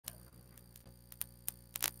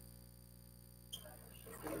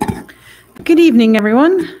Good evening,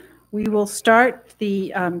 everyone. We will start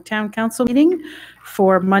the Town Council meeting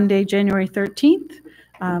for Monday, January 13th.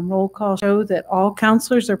 Roll call show that all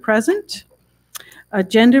councilors are present.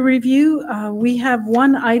 Agenda review. We have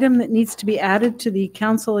one item that needs to be added to the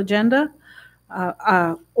council agenda,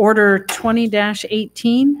 Order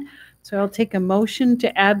 20-18. So I'll take a motion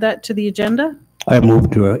to add that to the agenda. I move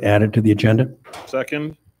to add it to the agenda.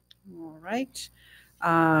 Second. All right.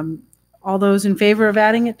 All those in favor of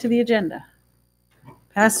adding it to the agenda?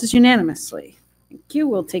 Passes unanimously. Thank you.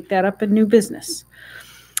 We'll take that up in new business.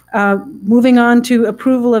 Moving on to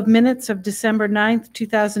approval of minutes of December 9th,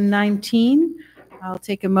 2019. I'll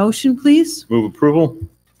take a motion, please. Move approval.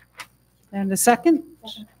 And a second?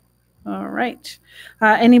 All right.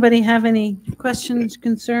 Anybody have any questions,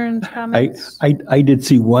 concerns, comments? I did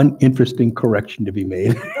see one interesting correction to be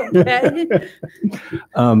made. Okay.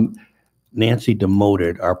 Nancy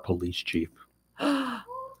demoted our police chief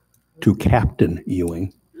to Captain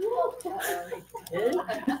Ewing.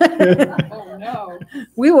 Oh, no.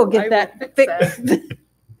 We will get that fixed.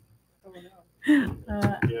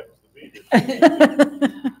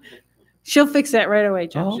 She'll fix that right away,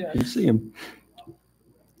 Josh. Oh, you see him.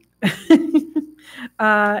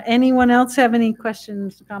 Anyone else have any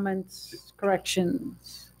questions, comments,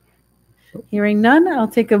 corrections? Hearing none, I'll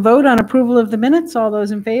take a vote on approval of the minutes. All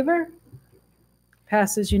those in favor?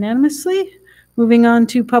 Passes unanimously. Moving on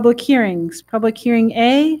to public hearings. Public hearing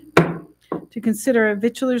A, to consider a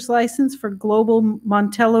vitulers license for Global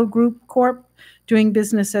Montello Group Corp. Doing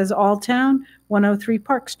business as Alltown, 103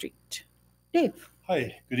 Park Street. Dave.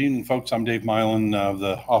 Hi, good evening, folks. I'm Dave Milan of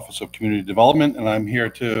the Office of Community Development, and I'm here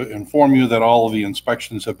to inform you that all of the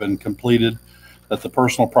inspections have been completed, that the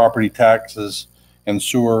personal property taxes and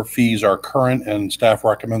sewer fees are current, and staff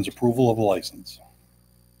recommends approval of the license.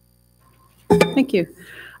 Thank you.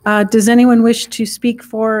 Does anyone wish to speak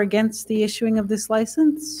for or against the issuing of this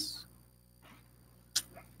license?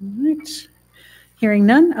 All right. Hearing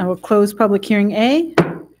none, I will close public hearing A.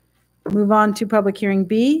 Move on to public hearing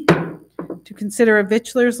B, to consider a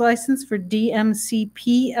vitulers license for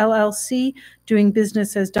DMCP LLC, doing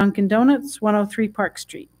business as Dunkin' Donuts, 103 Park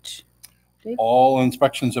Street. Dave? All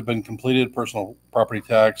inspections have been completed. Personal property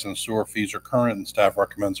tax and sewer fees are current, and staff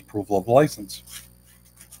recommends approval of the license.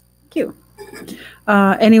 Thank you.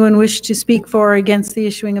 Anyone wish to speak for or against the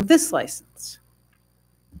issuing of this license?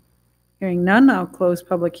 Hearing none, I'll close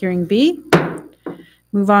public hearing B.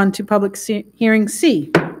 Move on to public hearing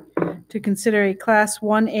C, to consider a Class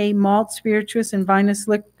 1A malt, spirituous, and vinous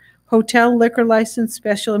hotel liquor license,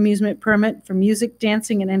 special amusement permit for music,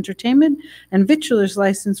 dancing, and entertainment, and vitulers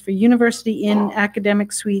license for University Inn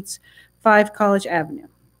Academic Suites, 5 College Avenue.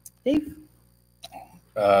 Dave?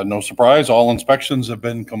 No surprise, all inspections have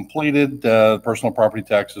been completed. Personal property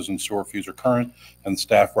taxes and sewer fees are current, and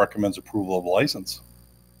staff recommends approval of the license.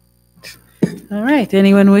 All right.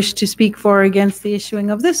 Anyone wish to speak for or against the issuing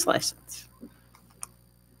of this license?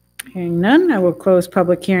 Hearing none, I will close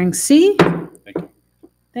public hearing C. Thank you.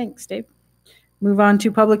 Thanks, Dave. Move on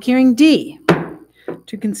to public hearing D,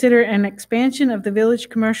 to consider an expansion of the Village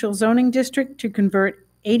Commercial Zoning District to convert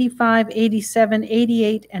 85, 87,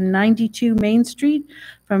 88, and 92 Main Street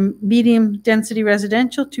from medium density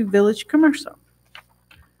residential to Village Commercial.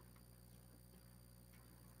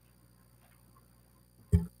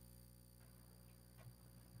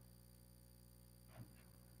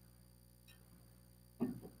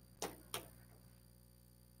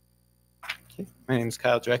 My name is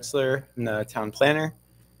Kyle Drexler. I'm the town planner.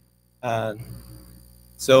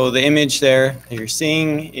 So the image there that you're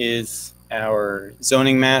seeing is our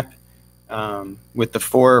zoning map with the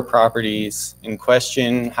 4 properties in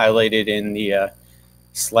question highlighted in the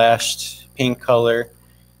slashed pink color.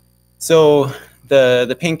 So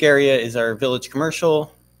the pink area is our village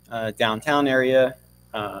commercial downtown area,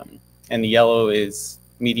 and the yellow is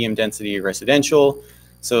medium density residential.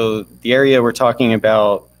 So the area we're talking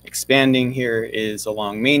about expanding here is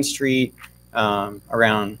along Main Street,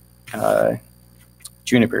 around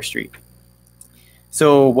Juniper Street.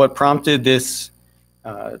 So what prompted this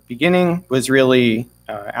beginning was really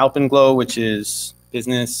Alpenglow, which is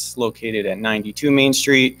business located at 92 Main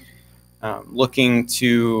Street, looking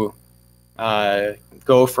to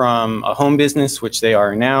go from a home business, which they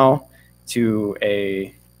are now, to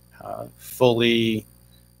a fully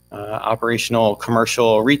operational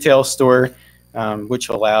commercial retail store, which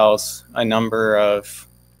allows a number of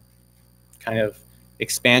kind of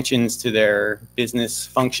expansions to their business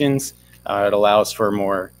functions. It allows for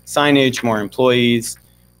more signage, more employees,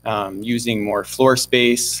 using more floor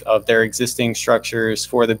space of their existing structures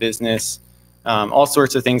for the business, all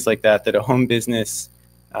sorts of things like that, that a home business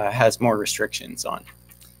has more restrictions on.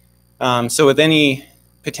 So with any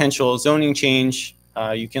potential zoning change,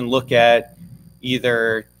 you can look at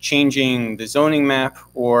either changing the zoning map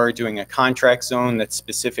or doing a contract zone that's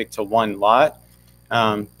specific to one lot.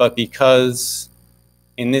 But because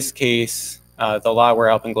in this case, the lot where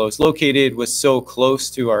Alpenglow is located was so close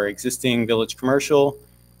to our existing village commercial,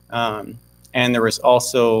 and there was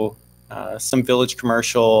also some village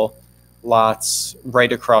commercial lots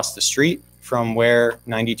right across the street from where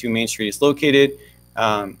 92 Main Street is located,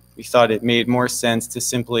 we thought it made more sense to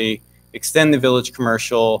simply extend the village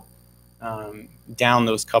commercial down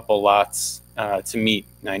those couple lots to meet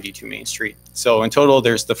 92 Main Street. So in total,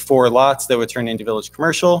 there's the 4 lots that would turn into village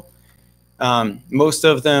commercial. Most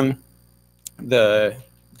of them, the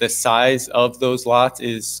size of those lots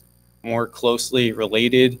is more closely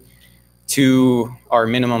related to our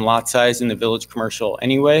minimum lot size in the village commercial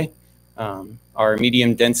anyway. Our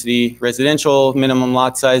medium density residential minimum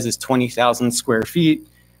lot size is 20,000 square feet.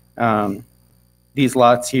 These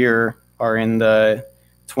lots here are in the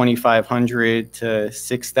 2,500 to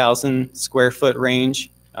 6,000 square foot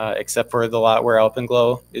range, except for the lot where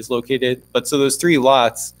Alpenglow is located. But so those 3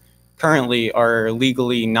 lots currently are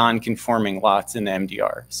legally non-conforming lots in the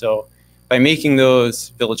MDR. So by making those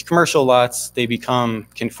village commercial lots, they become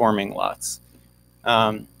conforming lots.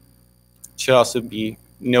 Should also be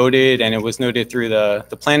noted, and it was noted through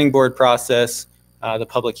the planning board process, the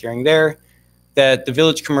public hearing there, that the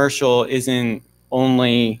village commercial isn't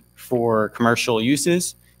only for commercial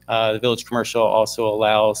uses. The village commercial also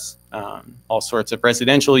allows all sorts of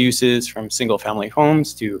residential uses, from single family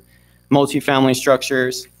homes to multifamily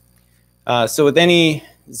structures. So with any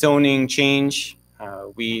zoning change,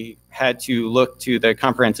 we had to look to the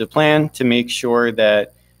comprehensive plan to make sure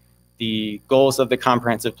that the goals of the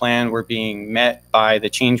comprehensive plan were being met by the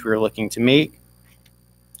change we were looking to make.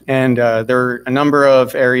 And there are a number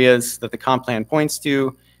of areas that the comp plan points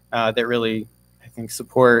to that really, I think,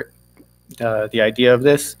 support the idea of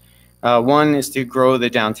this. One is to grow the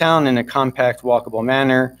downtown in a compact, walkable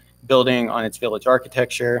manner, building on its village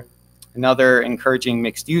architecture. Another, encouraging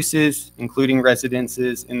mixed uses, including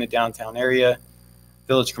residences in the downtown area.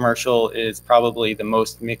 Village commercial is probably the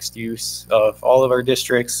most mixed use of all of our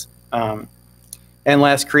districts. And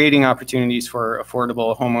last, creating opportunities for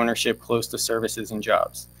affordable home ownership close to services and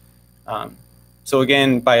jobs. So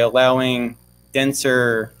again, by allowing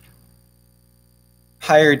denser,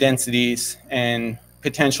 higher densities and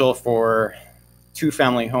potential for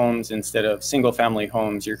 2-family homes instead of single-family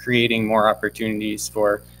homes, you're creating more opportunities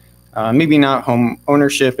for maybe not home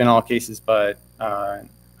ownership in all cases, but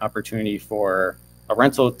opportunity for a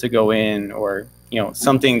rental to go in, or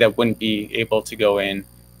something that wouldn't be able to go in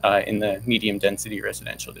the medium density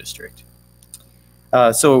residential district.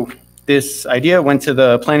 So this idea went to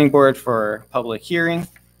the planning board for public hearing.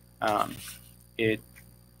 It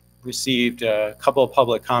received a couple of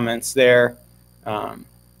public comments there,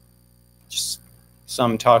 just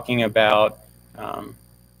some talking about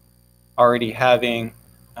already having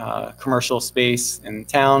commercial space in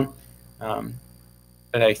town.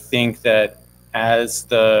 But I think that as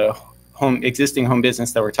the existing home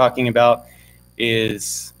business that we're talking about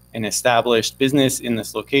is an established business in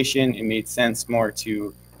this location, it made sense more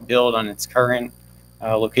to build on its current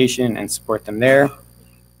location and support them there.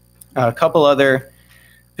 A couple other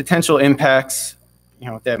potential impacts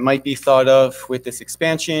that might be thought of with this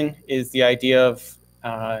expansion is the idea of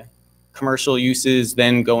commercial uses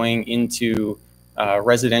then going into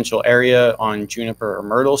residential area on Juniper or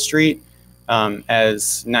Myrtle Street,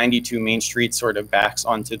 as 92 Main Street sort of backs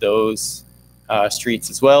onto those streets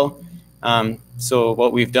as well. So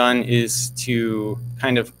what we've done is to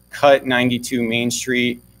kind of cut 92 Main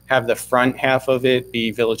Street, have the front half of it be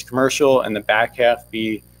village commercial and the back half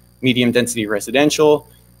be medium density residential.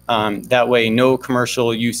 That way no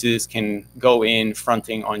commercial uses can go in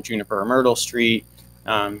fronting on Juniper or Myrtle Street,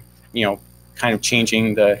 kind of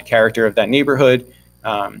changing the character of that neighborhood.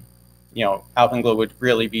 Alpenglow would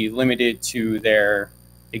really be limited to their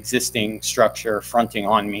existing structure fronting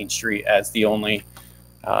on Main Street as the only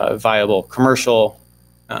viable commercial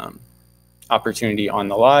opportunity on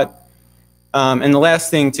the lot. And the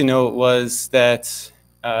last thing to note was that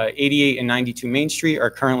 88 and 92 Main Street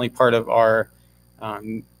are currently part of our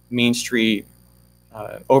Main Street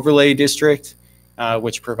overlay district,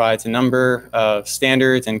 which provides a number of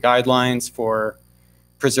standards and guidelines for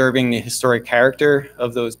preserving the historic character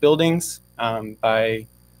of those buildings. By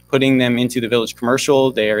putting them into the village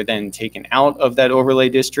commercial, they are then taken out of that overlay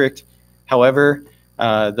district. However,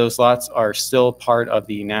 those lots are still part of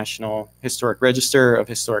the National Historic Register of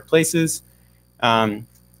Historic Places.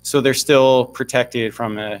 So they're still protected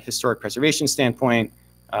from a historic preservation standpoint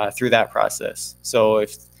through that process. So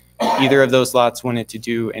if either of those lots wanted to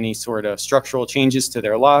do any sort of structural changes to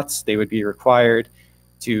their lots, they would be required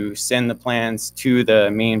to send the plans to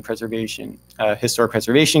the Maine Historic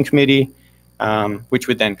Preservation Committee, which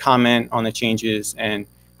would then comment on the changes, and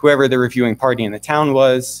whoever the reviewing party in the town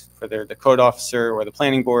was, whether the code officer or the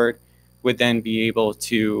planning board, would then be able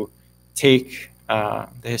to take the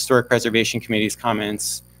Historic Preservation Committee's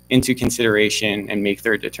comments into consideration and make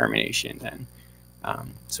their determination then.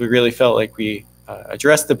 So we really felt like we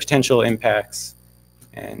addressed the potential impacts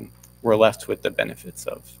and we're left with the benefits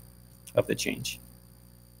of the change.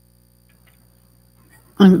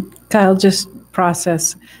 Kyle, just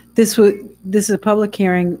process. This is a public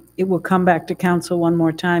hearing. It will come back to council one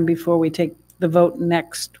more time before we take the vote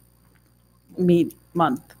next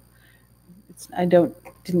month. I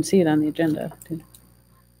didn't see it on the agenda. I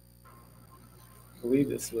believe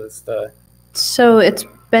this was the... So it's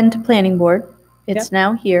been to planning board. It's Yep.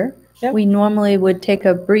 now here. Yep. We normally would take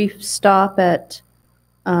a brief stop at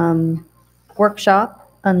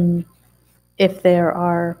workshop if there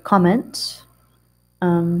are comments.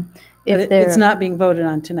 It's not being voted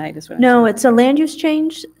on tonight, is what I'm No, saying. it's a land use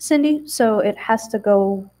change, Cindy, so it has to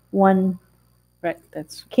go one, Right,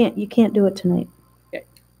 you can't do it tonight.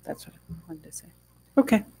 that's what I wanted to say.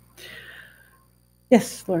 Okay.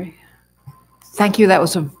 Yes, Lori. Thank you. That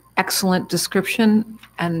was an excellent description,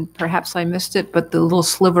 and perhaps I missed it, but the little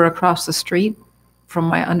sliver across the street, from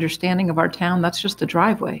my understanding of our town, that's just a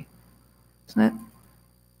driveway, isn't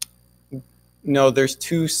it? No, there's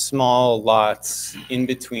two small lots in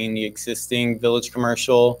between the existing village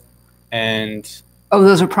commercial and... Oh,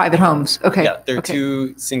 those are private homes. Okay. Yeah, they're okay.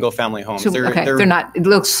 two single-family homes. So, they're not, it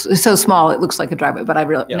looks so small, it looks like a driveway, but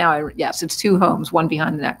yes, it's two homes, one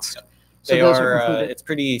behind the next. Yeah. So They those are, included. it's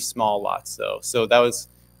pretty small lots though. So I was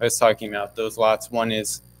talking about those lots. One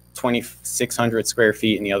is 2,600 square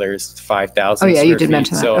feet and the other is 5,000 Oh, yeah, square you did feet.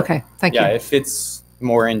 mention that. So, Okay, thank you. Yeah, it fits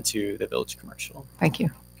more into the village commercial. Thank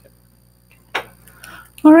you.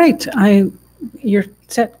 All right, you're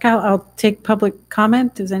set, Kyle. I'll take public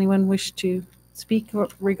comment. Does anyone wish to speak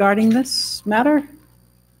regarding this matter?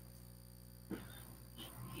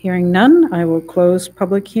 Hearing none, I will close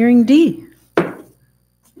public hearing D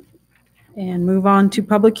and move on to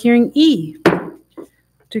public hearing E,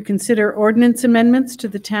 to consider ordinance amendments to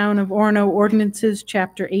the Town of Orono Ordinances,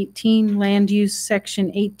 Chapter 18, Land Use,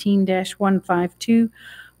 Section 18-152,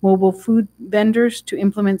 Mobile Food Vendors, to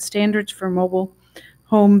implement standards for mobile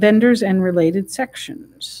home vendors and related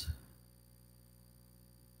sections.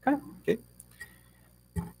 Okay.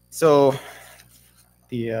 So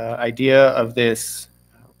the idea of this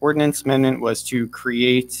ordinance amendment was to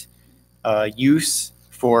create use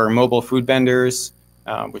for mobile food vendors,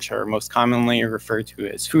 which are most commonly referred to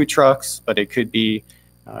as food trucks, but it could be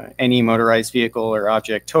any motorized vehicle or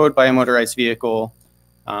object towed by a motorized vehicle.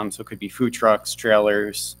 So it could be food trucks,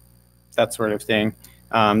 trailers, that sort of thing,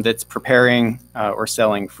 that's preparing or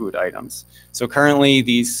selling food items. So currently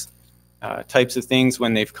these types of things,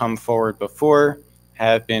 when they've come forward before,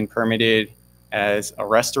 have been permitted as a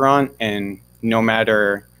restaurant, and no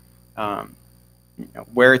matter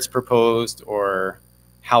where it's proposed or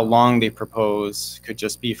how long they propose, could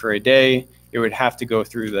just be for a day, it would have to go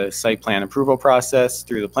through the site plan approval process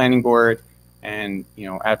through the planning board and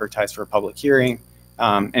advertise for a public hearing.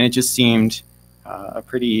 And it just seemed a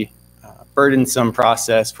pretty burdensome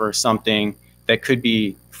process for something that could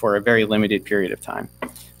be for a very limited period of time.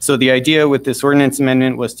 So the idea with this ordinance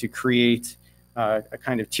amendment was to create a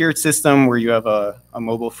kind of tiered system where you have a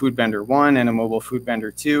mobile food vendor 1 and a mobile food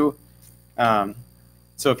vendor 2.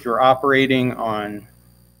 So if you're operating on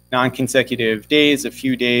non-consecutive days, a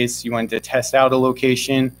few days, you wanted to test out a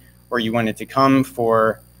location, or you wanted to come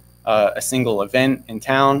for a single event in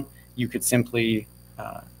town, you could simply,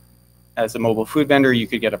 as a mobile food vendor, you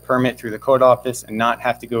could get a permit through the code office and not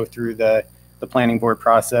have to go through the planning board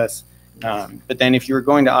process. But then if you were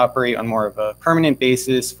going to operate on more of a permanent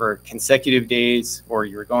basis for consecutive days, or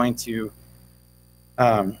you were going to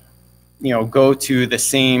go to the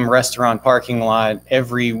same restaurant parking lot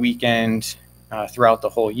every weekend throughout the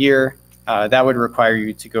whole year, that would require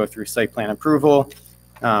you to go through site plan approval.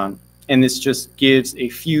 And this just gives a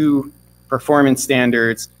few performance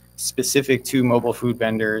standards specific to mobile food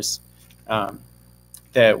vendors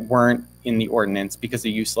that weren't in the ordinance because a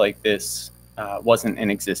use like this wasn't in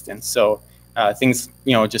existence. So things,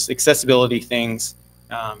 just accessibility things,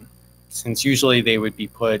 since usually they would be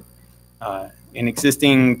put in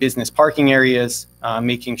existing business parking areas,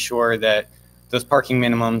 making sure that those parking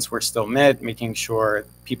minimums were still met, making sure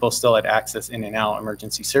people still had access in and out,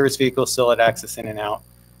 emergency service vehicles still had access in and out,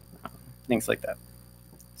 things like that.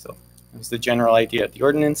 So it was the general idea of the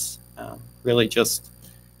ordinance, really just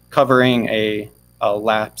covering a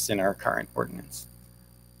lapse in our current ordinance.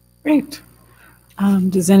 Great.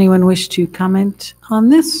 Does anyone wish to comment on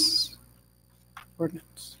this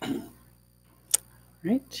ordinance?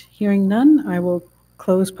 Right, hearing none, I will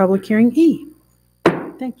close public hearing E.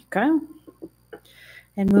 Thank you, Kyle.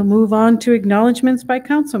 And we'll move on to acknowledgements by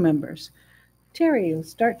council members. Terry, we'll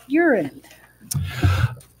start your end.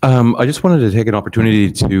 I just wanted to take an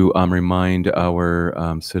opportunity to remind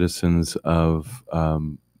our citizens of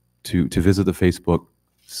to visit the Facebook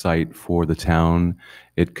site for the town.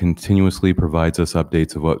 It continuously provides us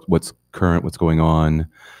updates of what's current, what's going on,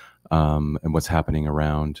 and what's happening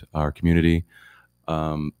around our community.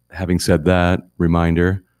 Having said that,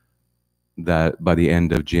 reminder that by the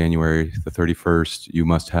end of January the 31st, you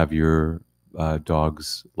must have your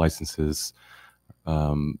dog's licenses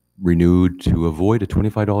renewed to avoid a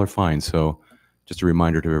 $25 fine. So just a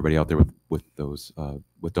reminder to everybody out there with those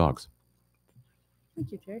with dogs.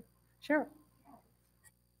 Thank you, Terry. Cheryl.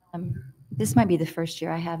 This might be the first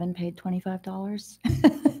year I haven't paid $25.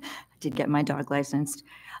 I did get my dog licensed.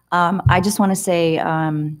 I just want to say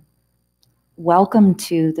welcome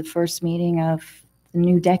to the first meeting of the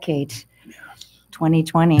new decade,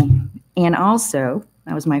 2020. And also,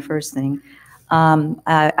 that was my first thing,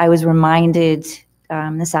 I was reminded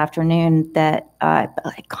this afternoon that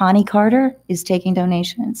Connie Carter is taking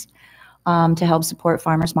donations to help support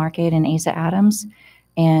Farmers Market and Asa Adams.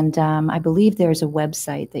 And I believe there's a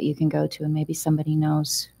website that you can go to, and maybe somebody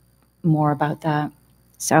knows more about that.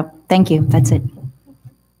 So thank you. That's it.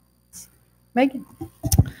 Megan.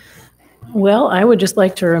 Well, I would just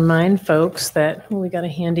like to remind folks that we got a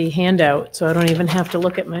handy handout, so I don't even have to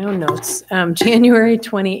look at my own notes. January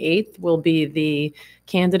 28th will be the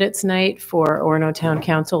candidates night for Orono Town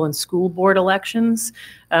Council and School Board elections.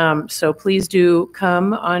 So please do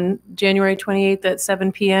come on January 28th at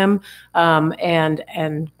 7 p.m.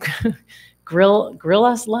 And grill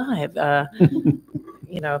us live.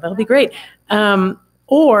 That'll be great.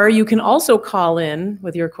 Or you can also call in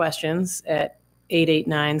with your questions at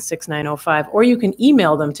 889-6905, or you can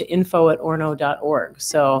email them to info@orno.org.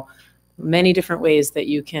 So many different ways that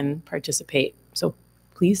you can participate. So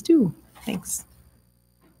please do. Thanks.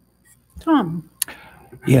 Tom.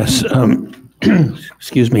 Yes,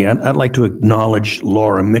 excuse me. I'd like to acknowledge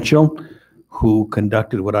Laura Mitchell, who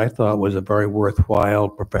conducted what I thought was a very worthwhile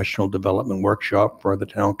professional development workshop for the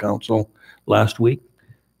town council last week.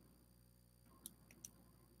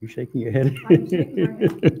 You shaking your head?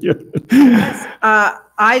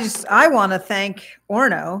 I want to thank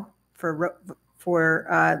Orono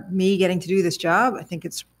for me getting to do this job. I think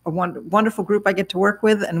it's a wonderful group I get to work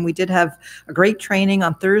with, and we did have a great training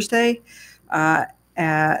on Thursday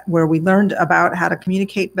where we learned about how to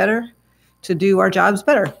communicate better to do our jobs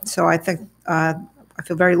better. So I think I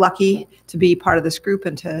feel very lucky to be part of this group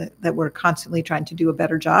and that we're constantly trying to do a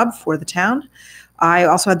better job for the town. I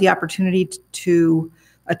also had the opportunity to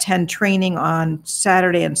attend training on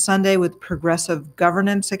Saturday and Sunday with Progressive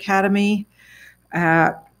Governance Academy.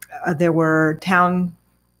 There were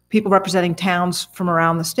people representing towns from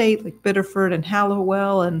around the state, like Biddeford and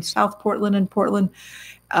Hallowell and South Portland and Portland.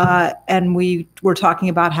 And we were talking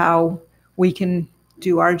about how we can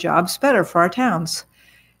do our jobs better for our towns.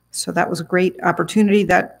 So that was a great opportunity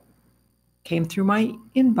that came through my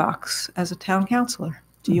inbox as a town councilor.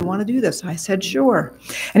 Do you want to do this? I said, sure.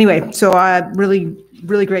 Anyway, so I'm really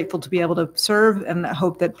grateful to be able to serve, and I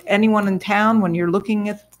hope that anyone in town, when you're looking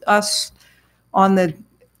at us on the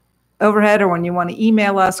overhead or when you want to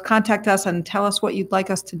email us, contact us and tell us what you'd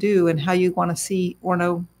like us to do and how you want to see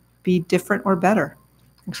Orono be different or better.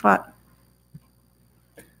 Thanks a lot.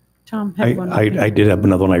 Tom, have one. I did have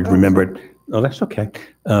another one. I remembered. Oh, that's okay.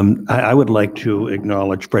 I would like to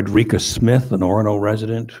acknowledge Frederica Smith, an Orono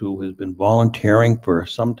resident who has been volunteering for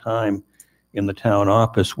some time in the town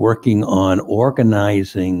office, working on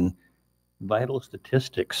organizing vital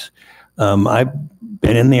statistics. I've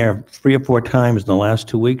been in there 3 or 4 times in the last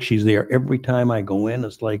 2 weeks. She's there every time I go in.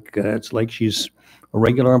 It's like she's a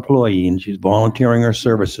regular employee and she's volunteering her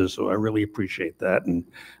services. So I really appreciate that. And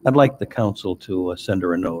I'd like the council to send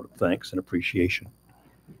her a note of thanks and appreciation.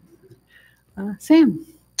 Sam.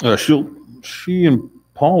 She and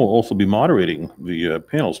Paul will also be moderating the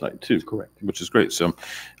panels night too. Correct. Which is great. So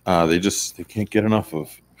they can't get enough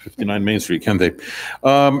of 59 Main Street, can they?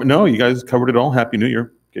 No, you guys covered it all. Happy New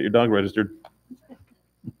Year. Get your dog registered.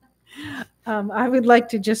 I would like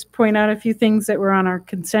to just point out a few things that were on our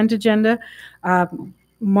consent agenda.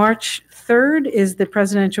 March 3rd is the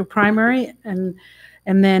presidential primary, and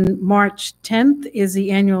then March 10th is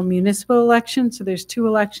the annual municipal election. So there's 2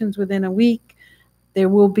 elections within a week. There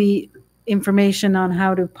will be information on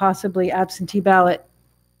how to possibly absentee ballot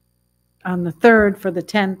on the 3rd for the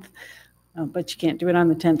 10th, but you can't do it on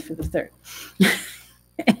the 10th for the 3rd.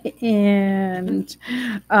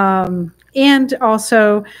 And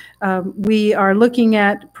also, we are looking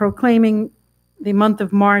at proclaiming the month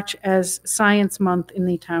of March as Science Month in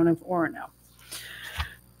the town of Orono.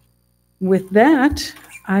 With that,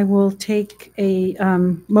 I will take a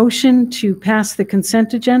motion to pass the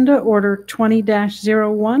consent agenda, Order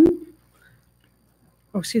 20-01.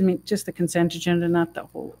 Oh, excuse me, just the consent agenda, not the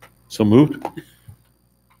whole. So moved.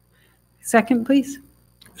 Second, please.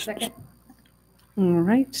 Second. All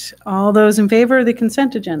right. All those in favor of the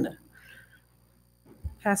consent agenda?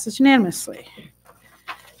 Passes unanimously.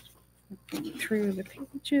 Looking through the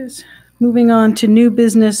pages. Moving on to new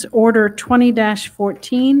business, Order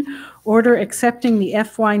 20-14, order accepting the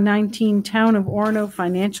FY19 Town of Orono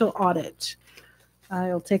financial audit.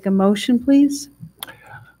 I'll take a motion, please.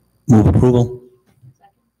 Move approval.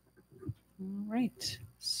 All right.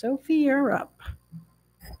 Sophie, you're up.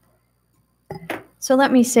 So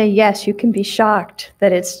let me say, yes, you can be shocked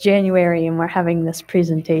that it's January and we're having this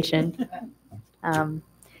presentation.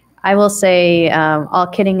 I will say, all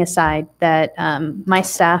kidding aside, that my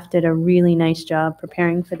staff did a really nice job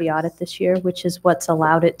preparing for the audit this year, which is what's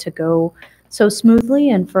allowed it to go so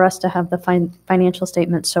smoothly and for us to have the financial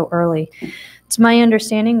statements so early. It's my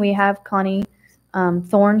understanding we have Connie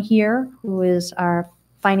Thorne here, who is our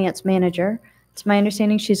finance manager. It's my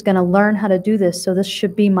understanding she's going to learn how to do this, so this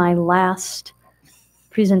should be my last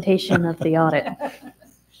presentation of the audit.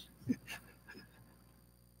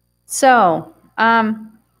 So,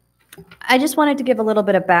 I just wanted to give a little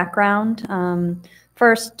bit of background.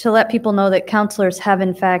 First, to let people know that counselors have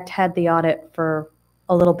in fact had the audit for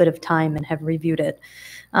a little bit of time and have reviewed it.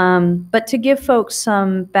 But to give folks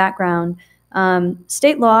some background,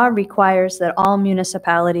 state law requires that all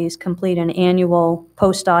municipalities complete an annual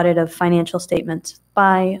post-audit of financial statements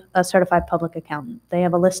by a certified public accountant. They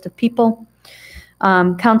have a list of people.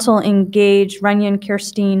 Council engaged Runyon,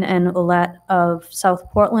 Kirstein, and Ouellette of South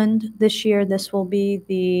Portland this year. This will be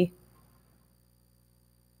the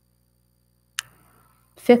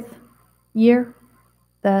 5th year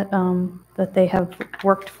that that they have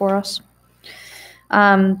worked for us.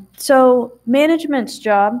 So management's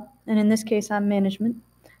job, and in this case I'm management,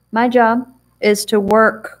 my job is to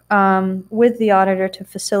work with the auditor to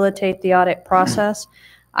facilitate the audit process.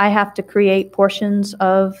 I have to create portions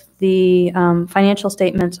of the financial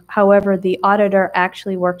statements. However, the auditor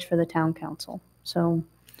actually works for the town council. So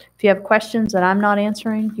if you have questions that I'm not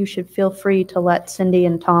answering, you should feel free to let Cindy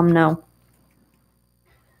and Tom know.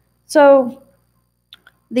 So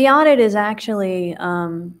the audit is actually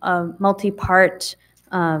a multi-part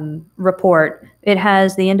report. It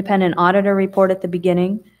has the independent auditor report at the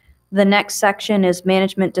beginning. The next section is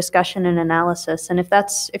management discussion and analysis. And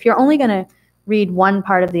if you're only going to read one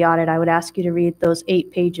part of the audit, I would ask you to read those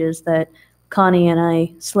 8 pages that Connie and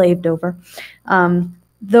I slaved over.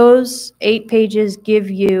 Those 8 pages give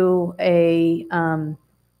you a,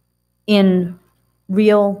 in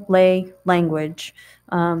real lay language,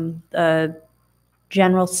 a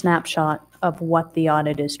general snapshot of what the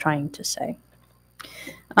audit is trying to say.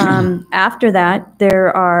 After that,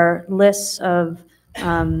 there are lists of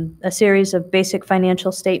a series of basic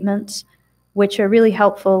financial statements, which are really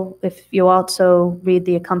helpful if you also read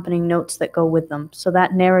the accompanying notes that go with them. So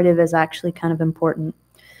that narrative is actually kind of important.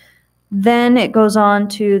 Then it goes on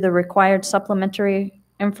to the required supplementary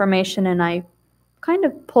information, and I kind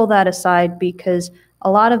of pull that aside because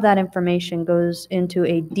a lot of that information goes into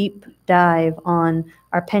a deep dive on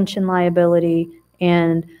our pension liability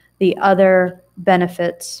and the other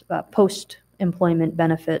benefits, post-employment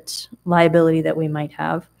benefits liability that we might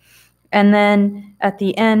have. And then at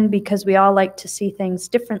the end, because we all like to see things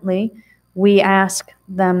differently, we ask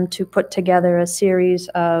them to put together a series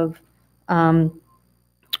of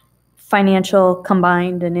financial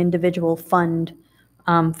combined and individual fund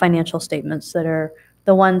financial statements that are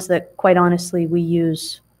the ones that, quite honestly, we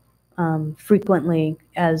use frequently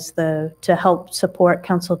as to help support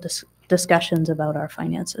council discussions about our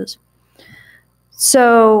finances.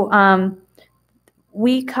 So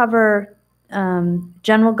we cover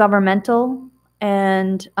general governmental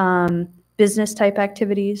and business type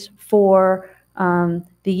activities for the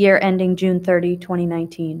year ending June 30,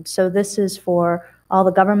 2019. So this is for all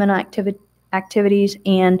the government activities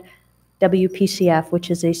and WPCF,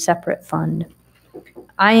 which is a separate fund.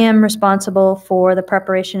 I am responsible for the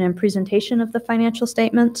preparation and presentation of the financial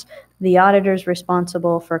statements. The auditor is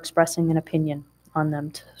responsible for expressing an opinion on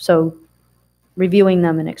them. So reviewing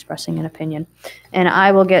them and expressing an opinion. And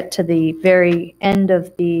I will get to the very end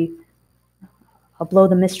of I'll blow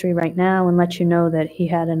the mystery right now and let you know that he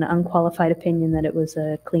had an unqualified opinion that it was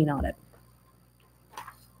a clean audit.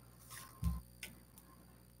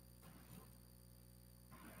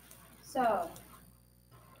 So,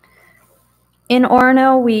 in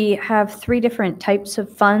Orono, we have 3 different types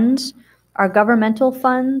of funds. Our governmental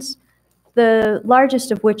funds, the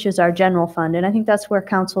largest of which is our general fund, and I think that's where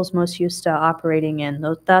council's most used to operating in.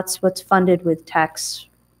 That's what's funded with tax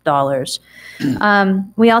dollars.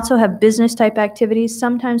 We also have business type activities.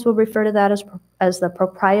 Sometimes we'll refer to that as the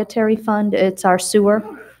proprietary fund. It's our sewer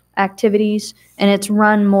activities, and it's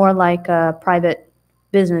run more like a private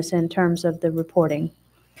business in terms of the reporting.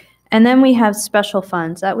 And then we have special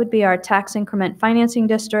funds. That would be our tax increment financing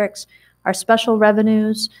districts, our special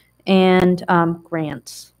revenues, and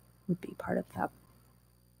grants would be part of that.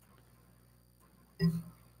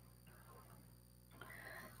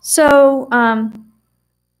 So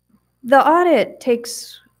the audit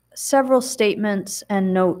takes several statements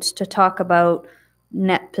and notes to talk about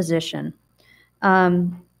net position.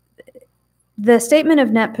 The statement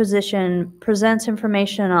of net position presents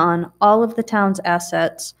information on all of the town's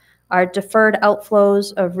assets, our deferred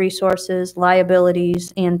outflows of resources,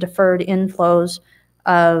 liabilities, and deferred inflows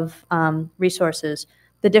of resources.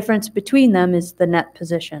 The difference between them is the net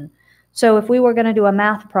position. So if we were going to do a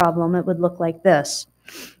math problem, it would look like this.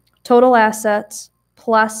 Total assets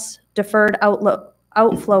plus deferred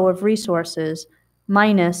outflow of resources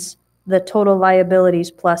minus the total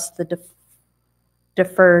liabilities plus the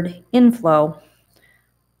deferred inflow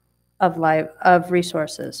of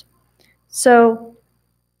resources. So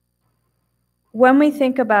when we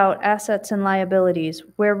think about assets and liabilities,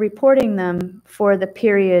 we're reporting them for the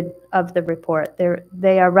period of the report.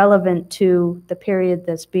 They are relevant to the period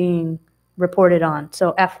that's being reported on,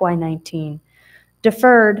 so FY19.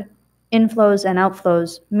 Deferred inflows and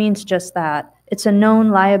outflows means just that. It's a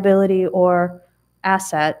known liability or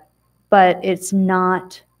asset, but it's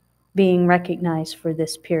not being recognized for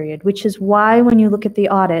this period, which is why when you look at the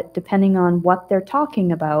audit, depending on what they're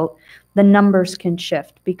talking about, the numbers can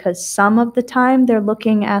shift, because some of the time they're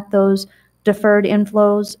looking at those deferred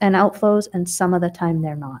inflows and outflows, and some of the time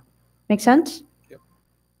they're not. Make sense? Yep.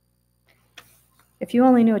 If you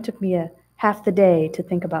only knew it took me half the day to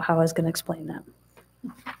think about how I was going to explain that.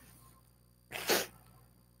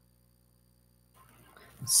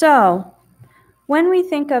 So when we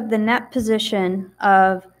think of the net position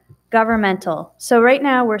of governmental, so right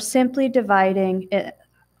now we're simply dividing it.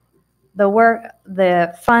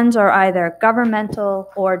 The funds are either governmental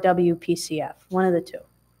or WPCF, one of the two.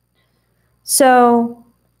 So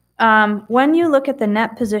when you look at the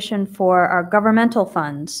net position for our governmental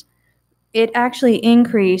funds, it actually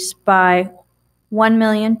increased by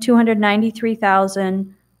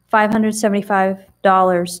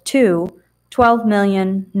 $1,293,575 to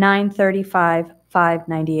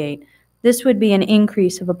 $12,935,598. This would be an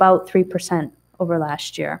increase of about 3% over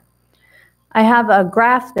last year. I have a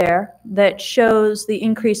graph there that shows the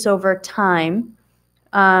increase over time.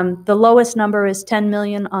 The lowest number is 10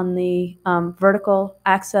 million on the vertical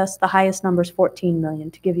axis. The highest number is 14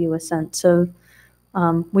 million, to give you a sense. So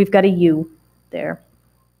we've got a U there.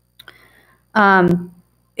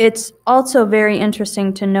 It's also very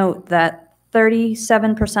interesting to note that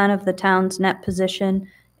 37% of the town's net position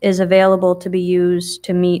is available to be used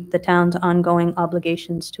to meet the town's ongoing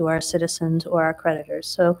obligations to our citizens or our creditors.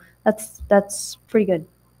 So that's pretty good.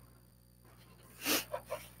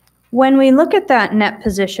 When we look at that net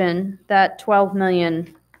position, that $12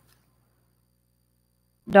 million,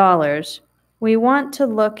 we want to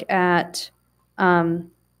look at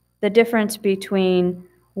the difference between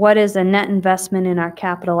what is a net investment in our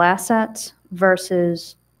capital assets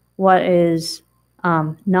versus what is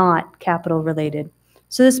not capital related.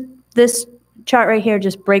 So this chart right here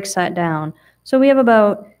just breaks that down. So we have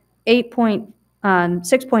about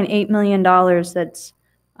 $6.8 million that's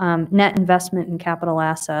net investment in capital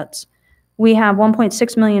assets. We have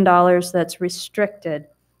 $1.6 million that's restricted.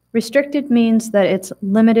 Restricted means that it's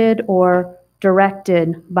limited or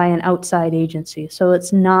directed by an outside agency. So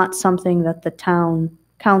it's not something that the town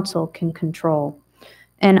council can control.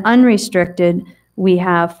 And unrestricted, we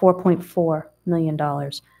have $4.4 million.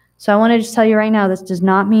 So I want to just tell you right now, this does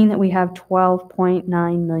not mean that we have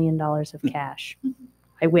 $12.9 million of cash.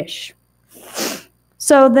 I wish.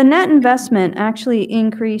 So the net investment actually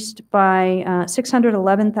increased by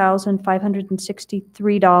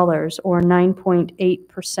 $611,563, or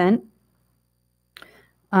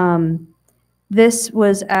 9.8%. This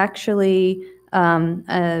was actually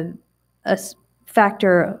a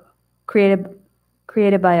factor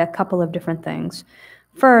created by a couple of different things.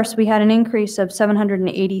 First, we had an increase of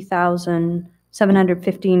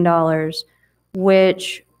 $780,715,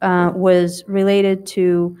 which was related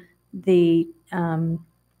to the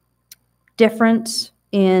difference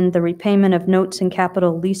in the repayment of notes and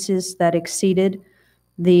capital leases that exceeded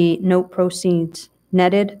the note proceeds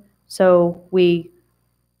netted. So we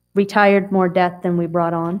retired more debt than we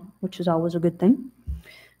brought on, which is always a good thing.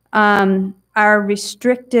 Our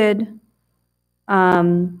restricted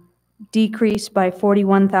decreased by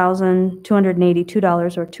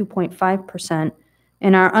 $41,282 or 2.5%,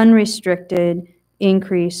 and our unrestricted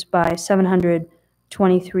increased by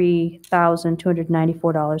 $723,294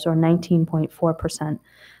 or 19.4%.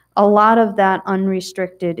 A lot of that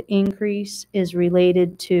unrestricted increase is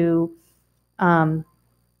related to the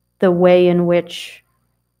way in which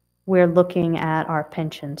we're looking at our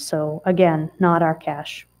pensions. So again, not our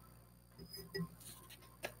cash.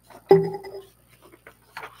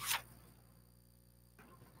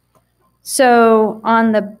 So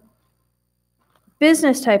on the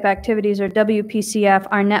business type activities, or WPCF,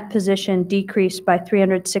 our net position decreased by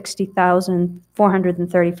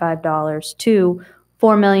 $360,435 to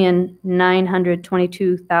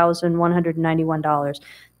 $4,922,191.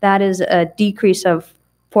 That is a decrease of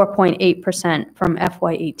 4.8% from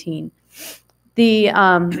FY18. The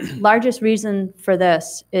largest reason for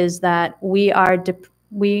this is that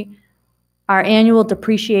our annual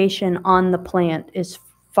depreciation on the plant is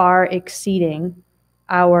far exceeding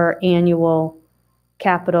our annual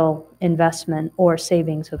capital investment or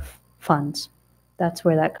savings of funds. That's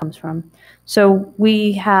where that comes from. So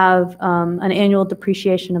we have an annual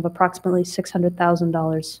depreciation of approximately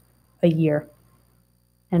 $600,000 a year,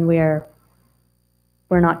 and we're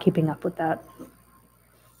not keeping up with that.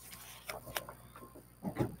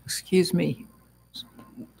 Excuse me.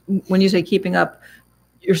 When you say keeping up,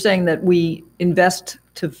 you're saying that we invest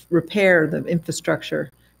to repair the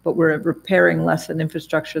infrastructure, but we're repairing less than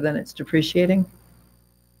infrastructure than it's depreciating?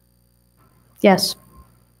 Yes.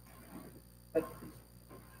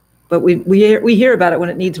 But we hear about it when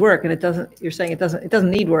it needs work, and it doesn't. You're saying it doesn't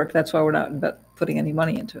need work. That's why we're not putting any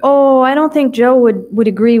money into it. Oh, I don't think Joe would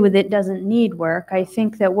agree with it doesn't need work. I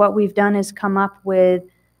think that what we've done is come up with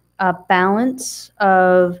a balance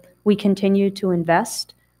of we continue to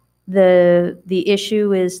invest. The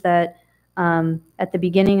issue is that at the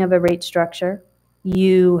beginning of a rate structure,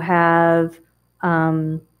 you have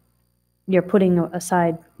you're putting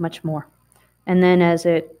aside much more, and then as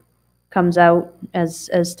it comes out,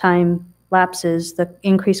 as time lapses, the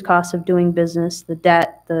increased cost of doing business, the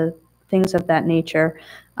debt, the things of that nature,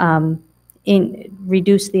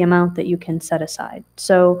 reduce the amount that you can set aside.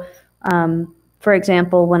 So, for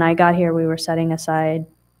example, when I got here, we were setting aside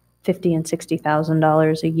 $50,000 and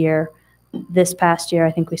 $60,000 a year. This past year,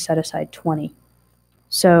 I think we set aside 20.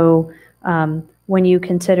 So when you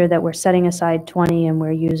consider that we're setting aside 20 and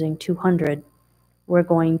we're using 200, we're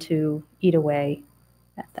going to eat away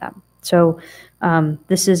at that. So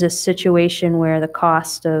this is a situation where the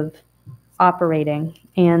cost of operating,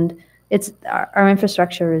 and our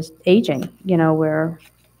infrastructure is aging. You know,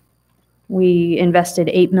 we invested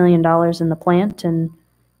 $8 million in the plant and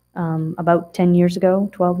about 10 years ago,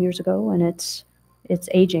 12 years ago, and it's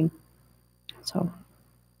aging. So,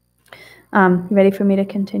 ready for me to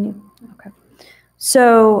continue? Okay.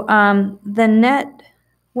 So the net,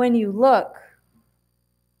 when you look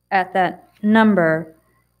at that number,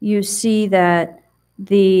 you see that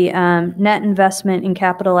the net investment in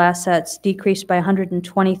capital assets decreased by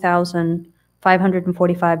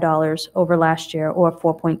 $120,545 over last year, or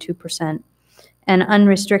 4.2%, and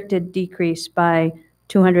unrestricted decreased by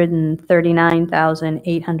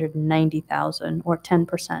 $239,890,000, or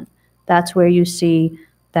 10%. That's where you see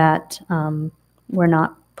that we're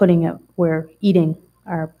not putting it, we're eating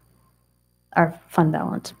our fund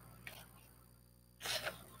balance.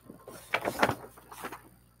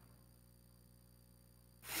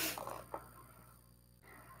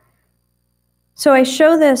 So I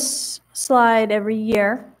show this slide every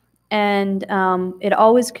year, and it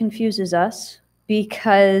always confuses us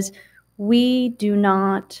because we do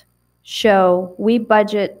not we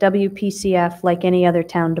budget WPCF like any other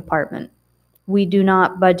town department. We do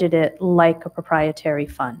not budget it like a proprietary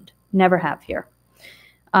fund, never have here.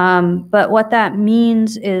 But what that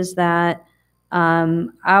means is that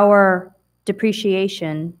our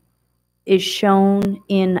depreciation is shown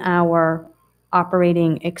in our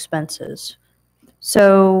operating expenses.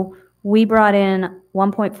 So we brought in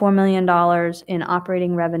 $1.4 million in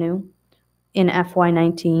operating revenue in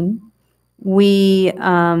FY19. We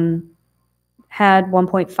had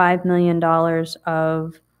 $1.5 million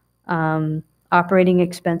of operating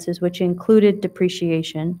expenses, which included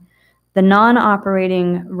depreciation. The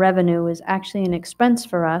non-operating revenue is actually an expense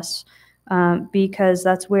for us because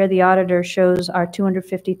that's where the auditor shows our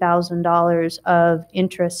 $250,000 of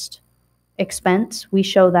interest expense. We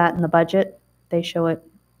show that in the budget. They show it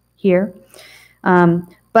here.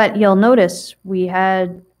 But you'll notice we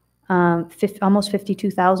had almost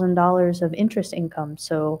 $52,000 of interest income.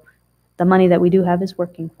 So the money that we do have is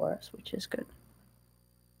working for us, which is good.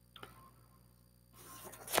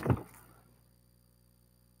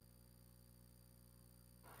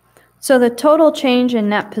 So the total change in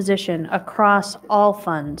net position across all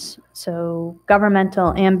funds, so governmental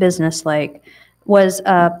and business-like, was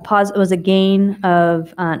a gain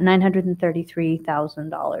of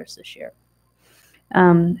 $933,000 this year.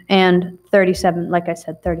 And 37, like I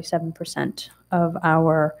said, 37% of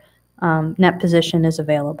our net position is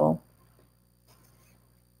available.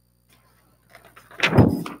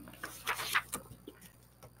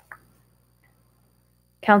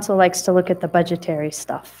 Council likes to look at the budgetary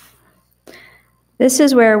stuff. This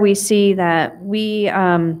is where we see that we,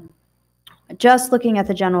 just looking at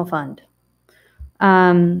the general fund,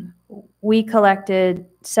 we collected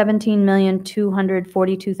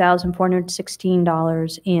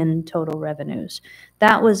 $17,242,416 in total revenues.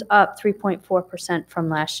 That was up 3.4% from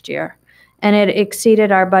last year. And it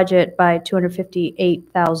exceeded our budget by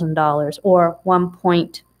 $258,000 or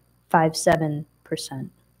 1.57%.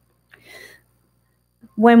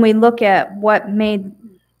 When we look at what made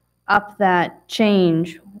up that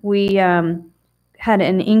change, we had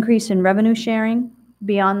an increase in revenue sharing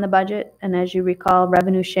beyond the budget. And as you recall,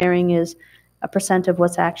 revenue sharing is a percent of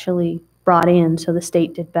what's actually brought in. So the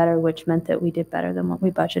state did better, which meant that we did better than what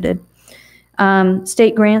we budgeted.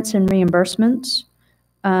 State grants and reimbursements.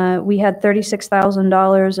 We had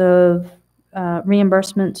 $36,000 of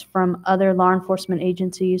reimbursements from other law enforcement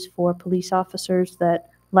agencies for police officers that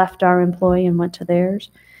left our employ and went to theirs.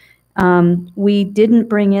 We didn't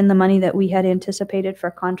bring in the money that we had anticipated for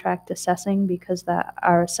contract assessing because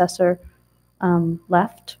our assessor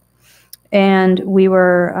left. And we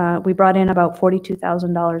brought in about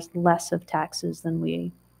 $42,000 less of taxes than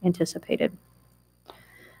we anticipated.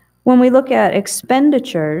 When we look at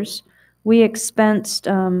expenditures, we expensed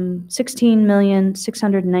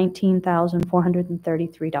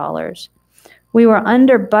 $16,619,433. We were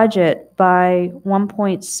under budget by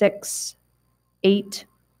 $1.68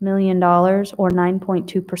 million or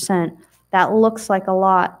 9.2%. That looks like a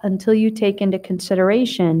lot until you take into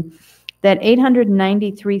consideration that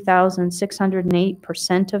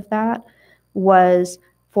 $893,608% of that was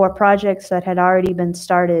for projects that had already been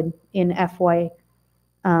started in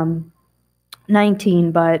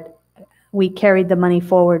FY19, but we carried the money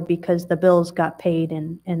forward because the bills got paid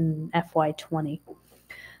in FY20.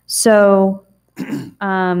 So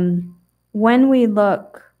when we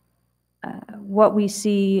look, what we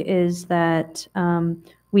see is that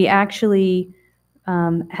we actually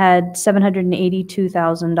had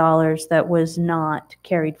 $782,000 that was not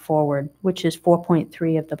carried forward, which is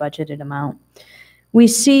 4.3% of the budgeted amount. We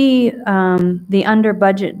see the under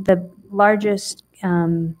budget, the largest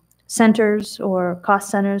centers or cost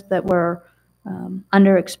centers that were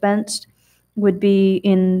under expensed would be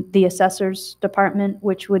in the assessor's department,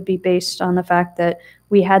 which would be based on the fact that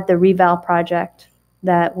we had the reval project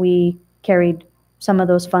that we carried some of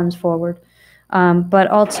those funds forward, but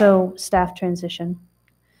also staff transition.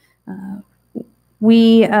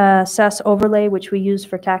 We assess overlay, which we use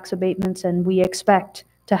for tax abatements, and we expect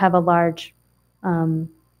to have a large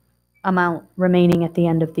amount remaining at the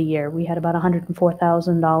end of the year. We had about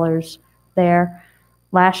 $104,000 there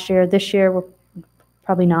last year. This year, we're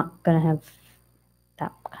probably not going to have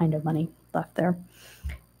that kind of money left there.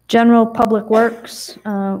 General public works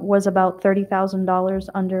was about $30,000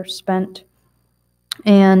 underspent.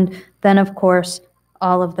 And then, of course,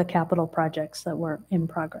 all of the capital projects that were in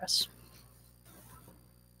progress.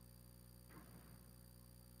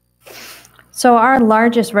 So our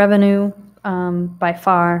largest revenue by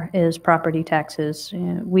far is property taxes.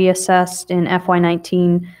 We assessed in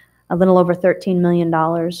FY19 a little over $13 million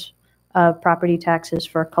of property taxes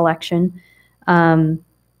for collection.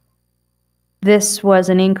 This was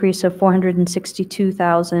an increase of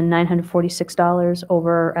 $462,946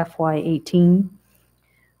 over FY18.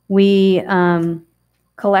 We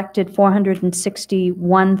collected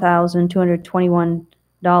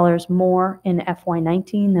 $461,221 more in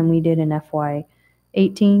FY19 than we did in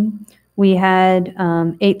FY18. We had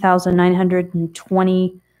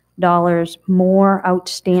 $8,920 more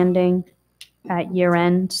outstanding at year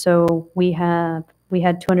end. So we had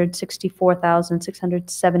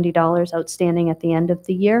 $264,670 outstanding at the end of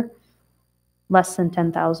the year, less than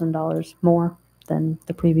 $10,000 more than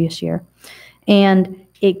the previous year. And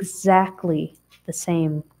exactly the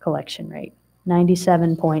same collection rate,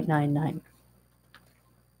 97.99.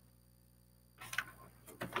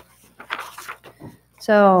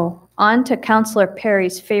 So on to Councillor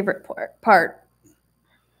Perry's favorite part.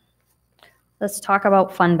 let's talk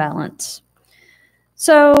about fund balance.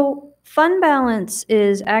 So fund balance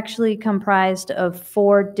is actually comprised of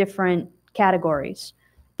 4 different categories.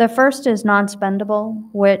 The first is non-spendable,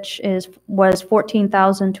 which was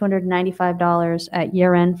 $14,295 at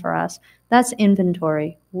year end for us. That's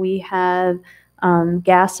inventory. We have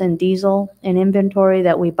gas and diesel in inventory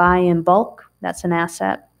that we buy in bulk. That's an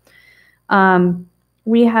asset.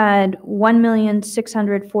 We had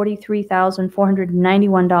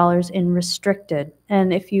 $1,643,491 in restricted.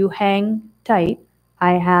 And if you hang tight,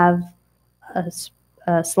 I have a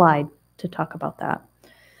slide to talk about that.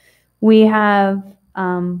 We have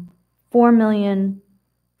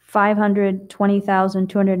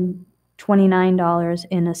 $4,520,229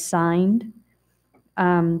 in assigned.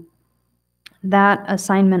 That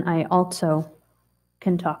assignment I also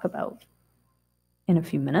can talk about in a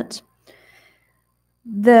few minutes.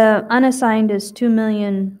 The unassigned is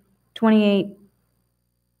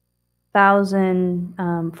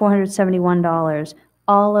 $2,028,471.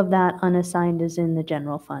 All of that unassigned is in the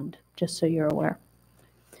general fund, just so you're aware.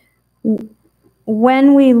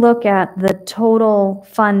 When we look at the total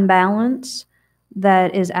fund balance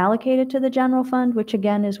that is allocated to the general fund, which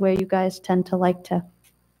again is where you guys tend to like to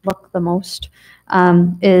look the most,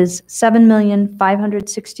 is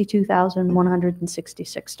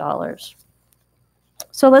 $7,562,166.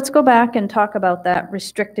 So let's go back and talk about that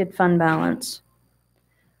restricted fund balance.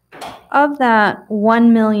 Of that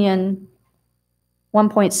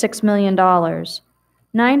 $1.6 million,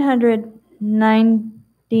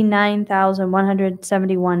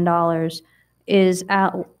 $999,171 is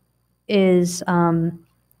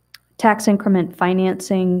tax increment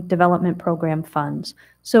financing development program funds.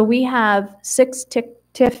 So we have 6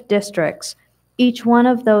 TIF districts. Each one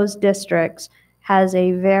of those districts has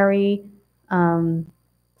a very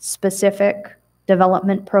specific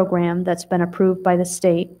development program that's been approved by the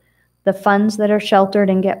state. The funds that are sheltered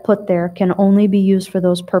and get put there can only be used for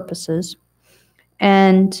those purposes.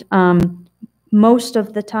 And most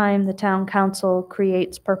of the time, the town council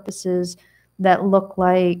creates purposes that look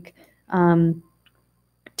like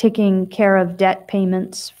taking care of debt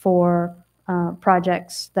payments for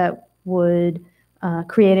projects that would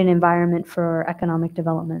create an environment for economic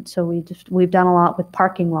development. So we've done a lot with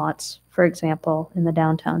parking lots, for example, in the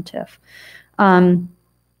downtown TIF.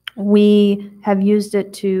 We have used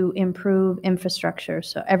it to improve infrastructure.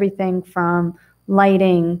 So everything from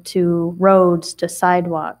lighting to roads to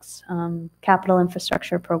sidewalks, capital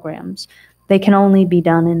infrastructure programs. They can only be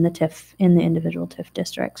done in the TIF, in the individual TIF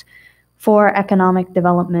districts for economic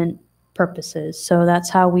development purposes. So that's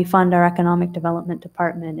how we fund our economic development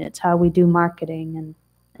department. It's how we do marketing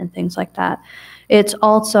and things like that. It's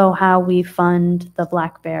also how we fund the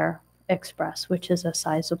Black Bear Express, which is a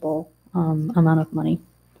sizable amount of money.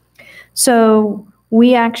 So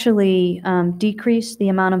we actually decreased the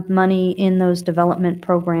amount of money in those development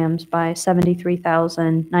programs by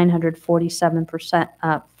 $73,947,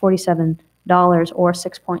 $47 or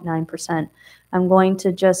 6.9%. I'm going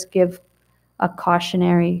to just give a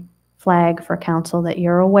cautionary flag for council that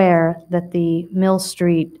you're aware that the Mill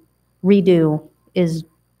Street redo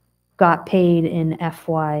got paid in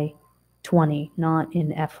FY20, not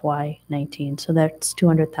in FY19. So that's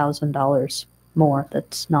 $200,000 more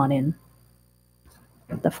that's not in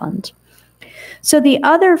the funds. So the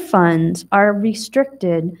other funds are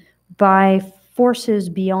restricted by forces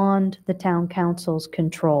beyond the town council's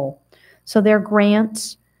control. So they're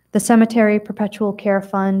grants, the Cemetery Perpetual Care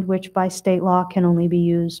Fund, which by state law can only be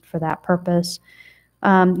used for that purpose.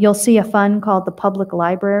 You'll see a fund called the Public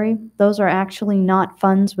Library. Those are actually not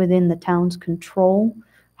funds within the town's control.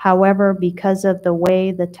 However, because of the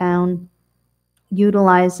way the town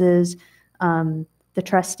utilizes the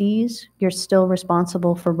trustees, you're still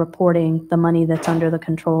responsible for reporting the money that's under the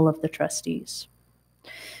control of the trustees.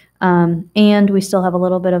 And we still have a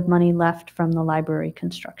little bit of money left from the library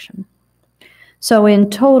construction. So in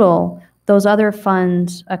total, those other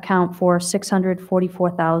funds account for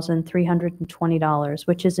 $644,320,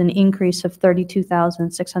 which is an increase of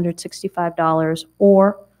 $32,665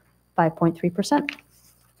 or 5.3%.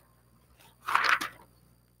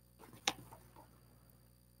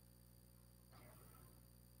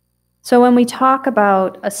 So when we talk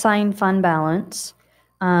about assigned fund balance,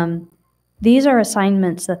 these are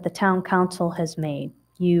assignments that the town council has made.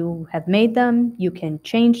 You have made them, you can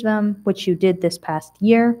change them, which you did this past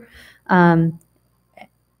year. So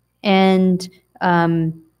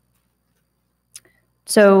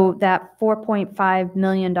that $4.5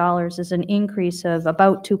 million is an increase of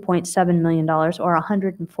about $2.7 million or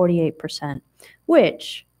 148%,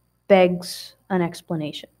 which begs an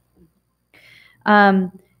explanation.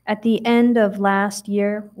 At the end of last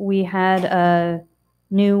year, we had a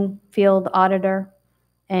new field auditor,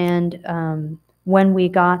 and when we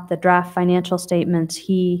got the draft financial statements,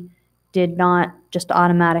 he did not just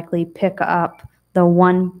automatically pick up the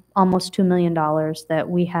almost $2 million that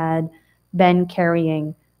we had been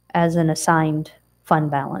carrying as an assigned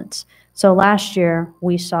fund balance. So last year,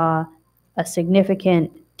 we saw a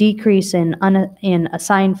significant decrease in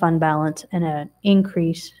assigned fund balance and an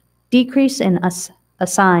decrease in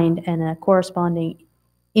assigned and a corresponding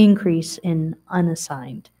increase in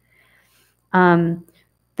unassigned.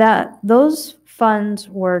 Those funds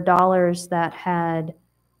were dollars that had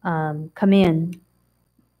come in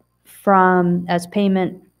from as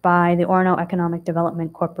payment by the Orono Economic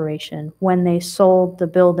Development Corporation when they sold the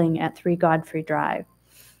building at 3 Godfrey Drive.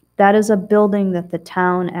 That is a building that the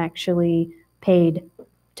town actually paid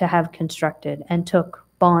to have constructed and took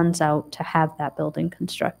bonds out to have that building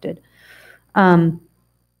constructed.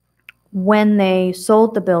 When they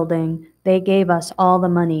sold the building, they gave us all the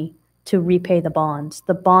money to repay the bonds.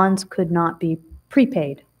 The bonds could not be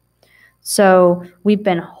prepaid. So we've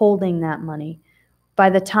been holding that money. By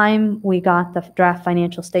the time we got the draft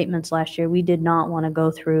financial statements last year, we did not want to go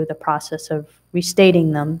through the process of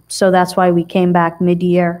restating them. So that's why we came back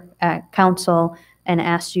mid-year at council and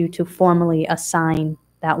asked you to formally assign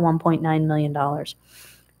that $1.9 million.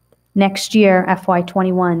 Next year,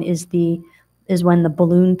 FY21 is when the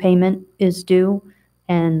balloon payment is due,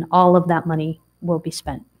 and all of that money will be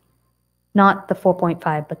spent. Not the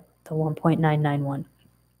 4.5, but the 1.991.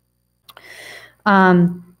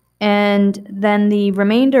 And then the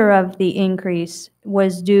remainder of the increase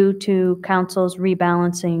was due to council's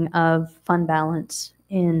rebalancing of fund balance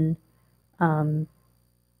in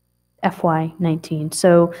FY19.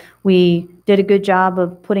 So we did a good job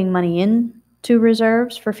of putting money into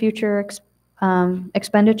reserves for future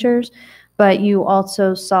expenditures, but you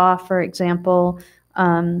also saw, for example,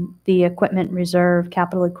 the equipment reserve,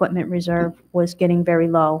 capital equipment reserve was getting very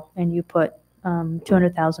low, and you put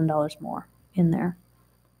 $200,000 more in there.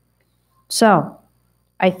 So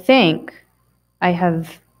I think I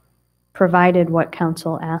have provided what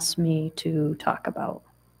council asked me to talk about.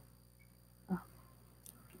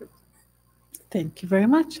 Thank you very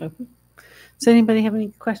much. Does anybody have any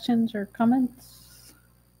questions or comments?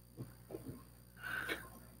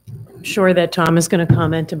 I'm sure that Tom is going to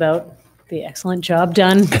comment about the excellent job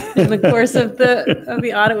done in the course of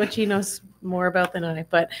the audit, which he knows more about than I.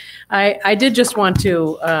 But I did just want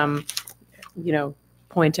to,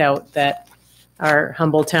 point out that our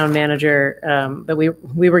humble town manager, that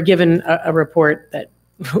we were given a report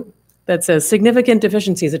that says significant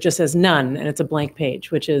deficiencies. It just says none, and it's a blank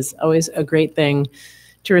page, which is always a great thing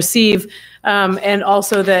to receive. And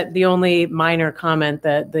also that the only minor comment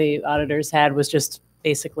that the auditors had was just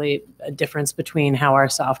basically a difference between how our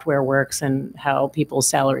software works and how people's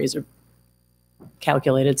salaries are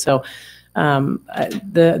calculated. So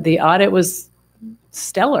the audit was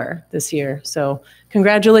stellar this year. So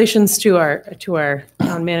congratulations to our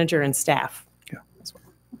town manager and staff. Yeah. As well.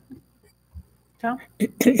 Tom?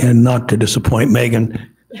 And not to disappoint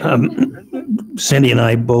Megan, Cindy and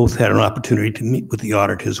I both had an opportunity to meet with the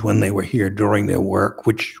auditors when they were here during their work,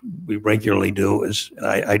 which we regularly do.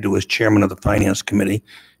 I do as chairman of the finance committee,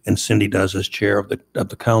 and Cindy does as chair of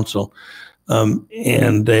the council.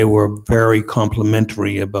 And they were very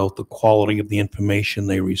complimentary about the quality of the information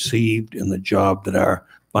they received and the job that our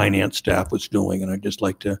finance staff was doing. And I'd just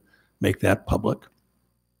like to make that public.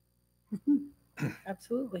 Mm-hmm.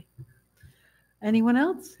 Absolutely. Anyone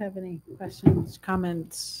else have any questions,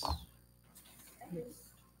 comments?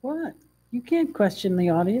 What? You can't question the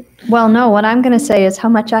audience. Well, no, what I'm going to say is how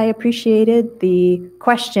much I appreciated the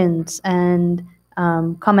questions and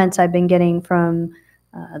comments I've been getting from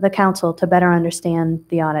the council to better understand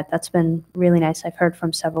the audit. That's been really nice. I've heard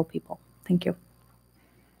from several people. Thank you.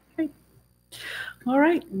 Great. All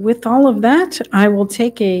right. With all of that, I will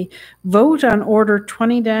take a vote on Order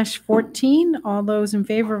 20-14. All those in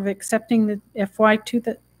favor of accepting the FY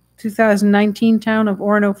 2019 Town of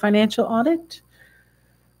Orono Financial Audit?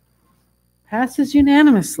 Passes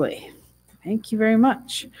unanimously. Thank you very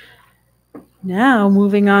much. Now,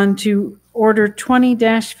 moving on to Order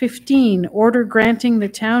 20-15, order granting the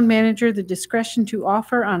town manager the discretion to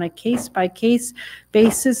offer on a case-by-case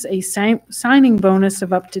basis a signing bonus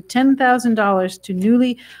of up to $10,000 to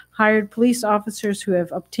newly hired police officers who have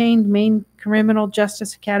obtained Maine Criminal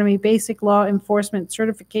Justice Academy Basic Law Enforcement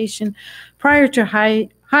Certification prior to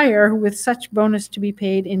hire, with such bonus to be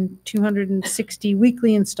paid in 260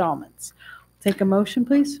 weekly installments. Take a motion,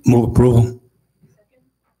 please. Move approval.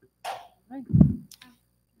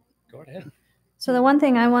 Go ahead. So the one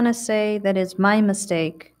thing I want to say that is my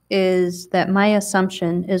mistake is that my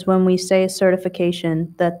assumption is when we say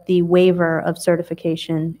certification, that the waiver of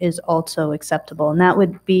certification is also acceptable. And that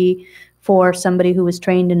would be for somebody who was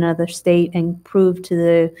trained in another state and proved to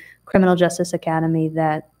the Criminal Justice Academy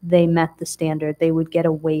that they met the standard. They would get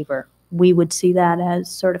a waiver. We would see that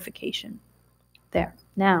as certification. There.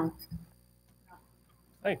 Now.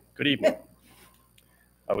 Hi, good evening.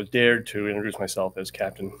 I was dared to introduce myself as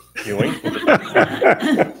Captain Ewing.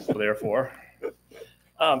 So therefore,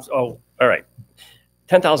 all right.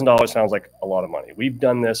 $10,000 sounds like a lot of money. We've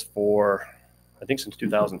done this for, I think, since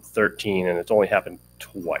 2013, and it's only happened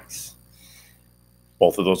twice.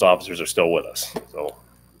 Both of those officers are still with us. So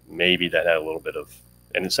maybe that had a little bit of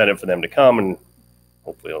an incentive for them to come, and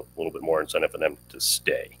hopefully a little bit more incentive for them to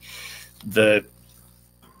stay.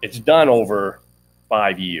 It's done over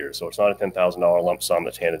 5 years, so it's not a $10,000 lump sum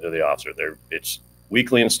that's handed to the officer. It's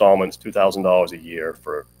weekly installments, $2,000 a year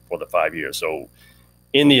for the 5 years. So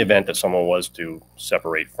in the event that someone was to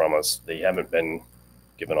separate from us, they haven't been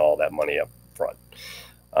given all that money up front.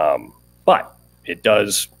 But it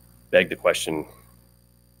does beg the question.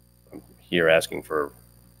 I'm here asking for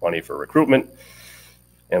money for recruitment,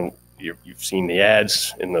 and you've seen the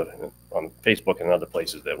ads on Facebook and other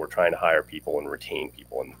places that we're trying to hire people and retain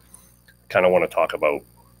people, and kind of want to talk about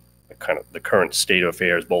the current state of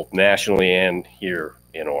affairs, both nationally and here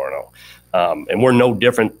in Orono. And we're no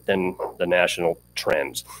different than the national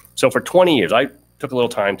trends. So for 20 years, I took a little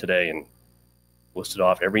time today and listed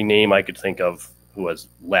off every name I could think of who has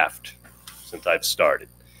left since I've started.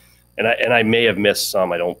 And I may have missed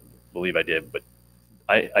some, I don't believe I did, but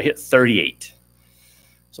I hit 38.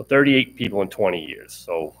 So 38 people in 20 years.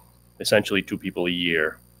 So essentially 2 people a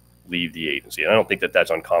year leave the agency. And I don't think that that's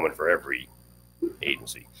uncommon for every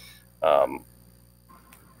agency.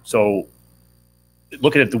 So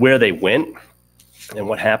looking at where they went and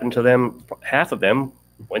what happened to them, half of them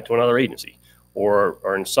went to another agency or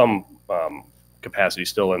are in some capacity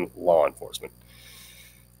still in law enforcement.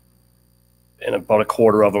 And about a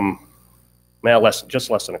quarter of them, just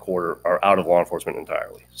less than a quarter, are out of law enforcement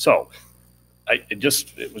entirely. So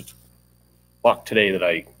it was luck today that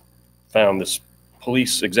I found this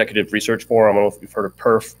Police Executive Research Forum. I don't know if you've heard of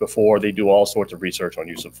PERF before. They do all sorts of research on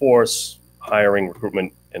use of force, hiring,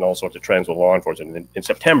 recruitment, and all sorts of trends with law enforcement. And in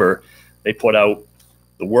September, they put out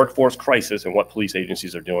the workforce crisis and what police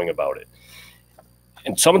agencies are doing about it.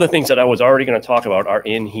 And some of the things that I was already going to talk about are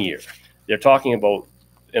in here. They're talking about,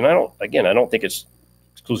 and I don't think it's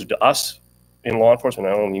exclusive to us in law enforcement.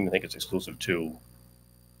 I don't even think it's exclusive to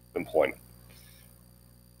employment.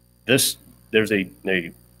 There's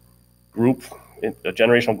a group, a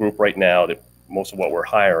generational group right now that most of what we're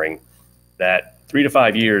hiring, that 3 to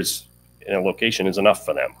 5 years in a location is enough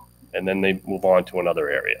for them. And then they move on to another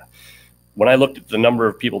area. When I looked at the number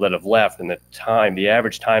of people that have left and the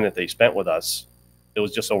average time that they spent with us, it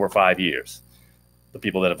was just over 5 years, the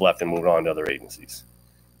people that have left and moved on to other agencies.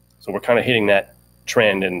 So we're kind of hitting that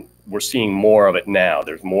trend, and we're seeing more of it now.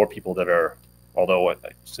 There's more people that are, although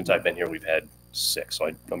since I've been here, we've had 6. So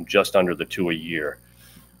I'm just under the 2 a year.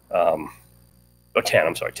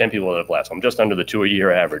 10 people that have left. I'm just under the 2 a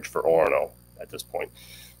year average for Orono at this point.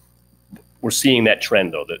 We're seeing that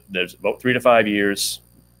trend, though, that there's about 3 to 5 years.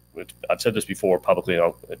 I've said this before publicly,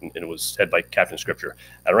 and it was said by Captain Scripture.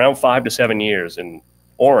 At around 5 to 7 years in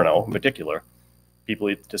Orono in particular,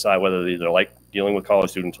 people decide whether they either like dealing with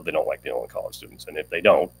college students or they don't like dealing with college students. And if they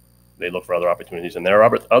don't, they look for other opportunities. And there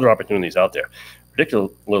are other opportunities out there,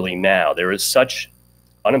 particularly now.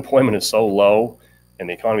 Unemployment is so low and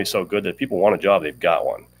the economy is so good that if people want a job, they've got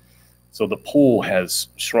one. So the pool has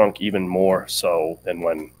shrunk even more so than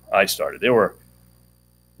when I started. There were,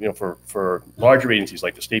 for larger agencies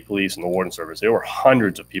like the state police and the warden service, there were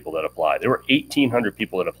hundreds of people that applied. There were 1,800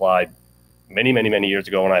 people that applied many, many, many years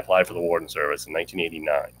ago when I applied for the warden service in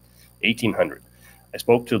 1989. 1,800. I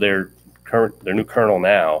spoke to their new colonel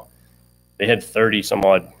now. They had 30 some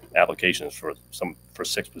odd applications for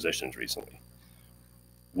 6 positions recently.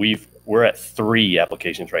 We're at 3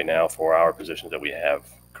 applications right now for our positions that we have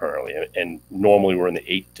currently, and normally we're in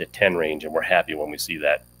the 8 to 10 range, and we're happy when we see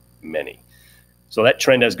that many. So that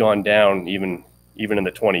trend has gone down even in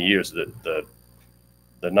the 20 years. The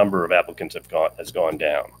number of applicants has gone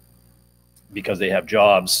down because they have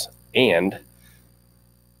jobs, and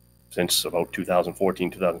since about 2014,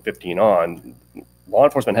 2015 on, law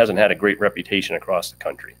enforcement hasn't had a great reputation across the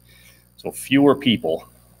country. So fewer people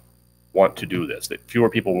want to do this. That fewer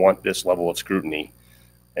people want this level of scrutiny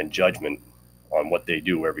and judgment on what they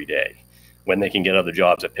do every day, when they can get other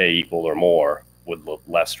jobs that pay equal or more with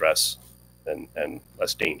less stress and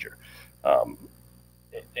less danger.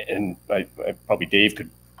 And probably Dave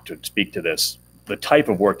could speak to this. the type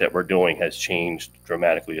of work that we're doing has changed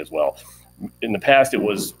dramatically as well. In the past, it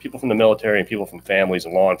was people from the military and people from families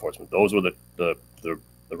and law enforcement. Those were the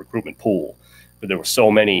recruitment pool. But there were so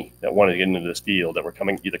many that wanted to get into this field that were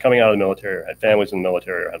either coming out of the military or had families in the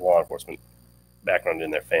military or had law enforcement background in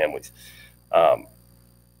their families.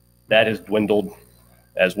 That has dwindled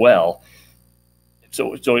as well.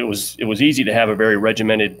 So it was easy to have a very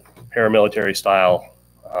regimented paramilitary style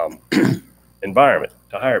environment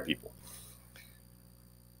to hire people.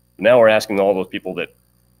 Now we're asking all those people that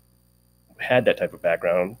had that type of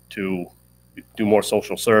background to do more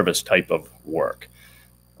social service type of work.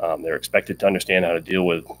 They're expected to understand how to deal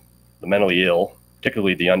with the mentally ill,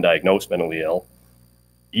 particularly the undiagnosed mentally ill,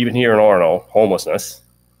 even here in Orono, homelessness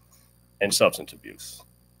and substance abuse.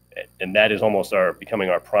 And that is almost becoming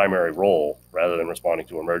our primary role rather than responding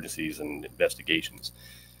to emergencies and investigations.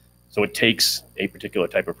 So it takes a particular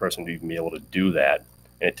type of person to even be able to do that.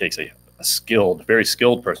 And it takes a skilled, very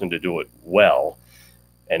skilled person to do it well.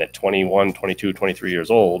 And at 21, 22, 23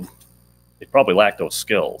 years old, they probably lack those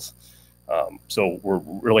skills. So we're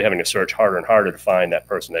really having to search harder and harder to find that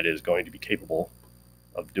person that is going to be capable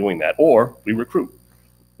of doing that. Or we recruit.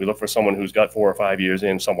 We look for someone who's got 4 or 5 years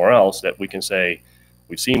in somewhere else that we can say,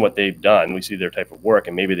 we've seen what they've done, we see their type of work,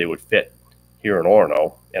 and maybe they would fit here in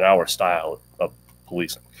Orono in our style of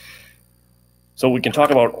policing. So we can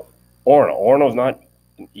talk about Orono. Orono is not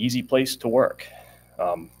an easy place to work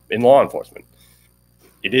in law enforcement.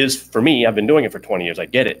 It is for me. I've been doing it for 20 years. I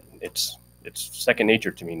get it. It's second nature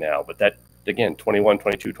to me now. But that, again, 21,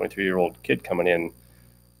 22, 23-year-old kid coming in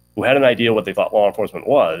who had an idea what they thought law enforcement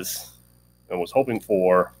was and was hoping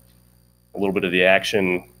for a little bit of the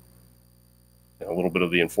action, a little bit of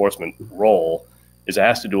the enforcement role, is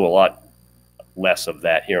asked to do a lot less of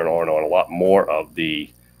that here in Orono and a lot more of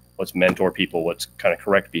the let's mentor people, let's kind of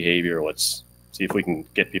correct behavior, let's see if we can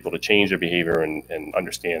get people to change their behavior and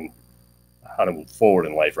understand how to move forward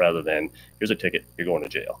in life rather than here's a ticket, you're going to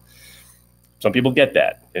jail. Some people get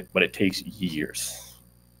that, but it takes years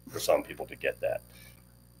for some people to get that.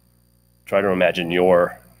 Try to imagine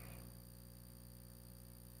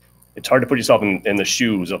it's hard to put yourself in the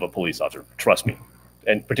shoes of a police officer, trust me.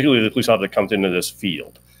 And particularly the police officer that comes into this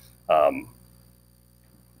field.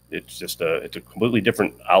 It's a completely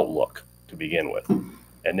different outlook to begin with.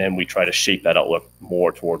 And then we try to shape that outlook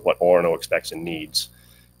more toward what Orono expects and needs.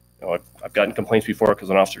 You know, I've gotten complaints before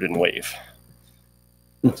because an officer didn't wave.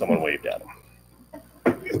 Someone waved at him.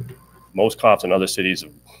 Most cops in other cities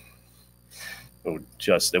they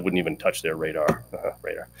wouldn't even touch their radar.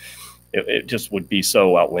 It just would be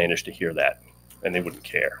so outlandish to hear that, and they wouldn't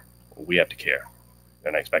care. We have to care,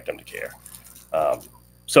 and I expect them to care.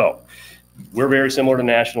 So we're very similar to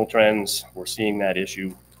national trends. We're seeing that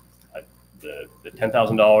issue. The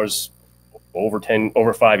 $10,000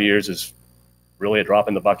 over 5 years is really a drop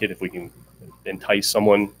in the bucket if we can entice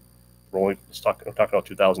someone. We're only talking about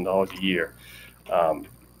 $2,000 a year.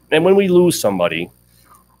 And when we lose somebody,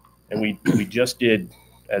 and we just did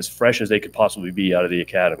as fresh as they could possibly be out of the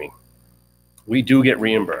academy, we do get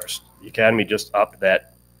reimbursed. The academy just upped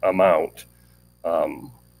that amount,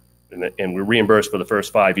 and we're reimbursed for the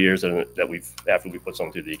first 5 years after we put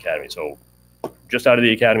someone through the academy. So just out of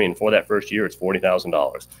the academy, and for that first year, it's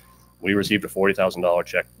 $40,000. We received a $40,000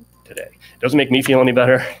 check today. It doesn't make me feel any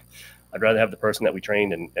better. I'd rather have the person that we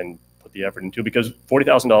trained and put the effort into, because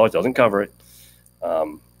 $40,000 doesn't cover it.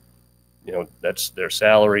 That's their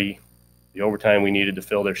salary, the overtime we needed to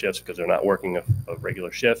fill their shifts because they're not working a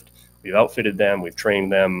regular shift. We've outfitted them, we've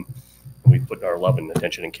trained them, and we've put our love and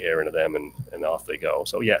attention and care into them, and off they go.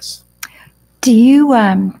 So yes. Do you,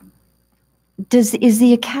 is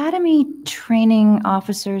the academy training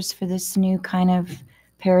officers for this new kind of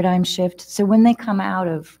paradigm shift? So when they come out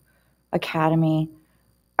of academy,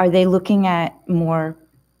 are they looking at more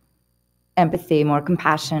empathy, more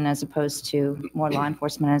compassion, as opposed to more law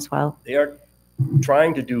enforcement as well? They are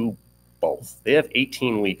trying to do both. They have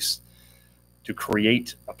 18 weeks to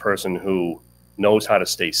create a person who knows how to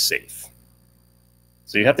stay safe.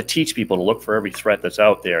 So you have to teach people to look for every threat that's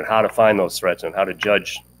out there and how to find those threats and how to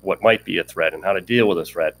judge what might be a threat and how to deal with a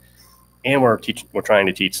threat. And we're trying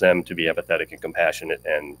to teach them to be empathetic and compassionate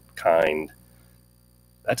and kind.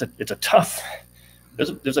 There's a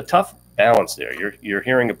tough balance there. You're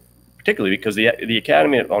hearing, particularly because the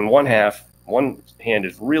academy on one hand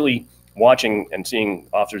is really watching and seeing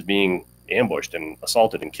officers being ambushed and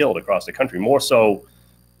assaulted and killed across the country. More so,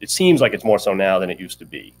 it seems like it's more so now than it used to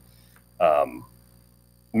be.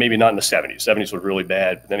 Maybe not in the 70s. 70s was really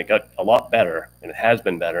bad, but then it got a lot better, and it has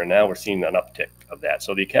been better, and now we're seeing an uptick of that.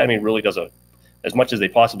 So the academy really does as much as they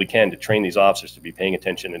possibly can to train these officers to be paying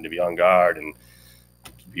attention and to be on guard and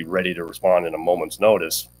be ready to respond in a moment's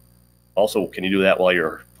notice. Also, can you do that while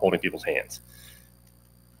you're holding people's hands?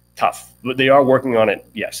 Tough, but they are working on it.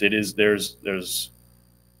 Yes, it is. There's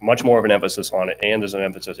much more of an emphasis on it, and there's an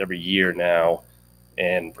emphasis every year now,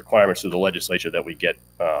 and requirements through the legislature that we get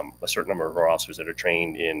a certain number of our officers that are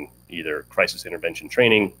trained in either crisis intervention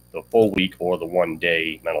training, the full week, or the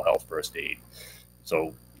 1-day mental health first aid.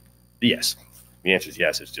 So, yes, the answer is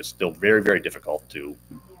yes. It's just still very, very difficult to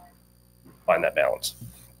find that balance.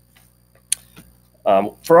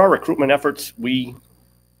 For our recruitment efforts, we're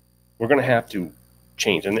going to have to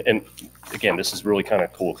change. And again, this is really kind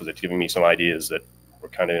of cool because it's giving me some ideas that were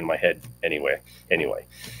kind of in my head anyway.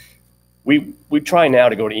 We try now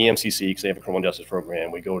to go to EMCC because they have a criminal justice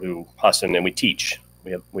program. We go to Husson and we teach.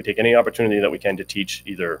 We take any opportunity that we can to teach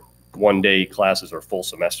either 1-day classes or full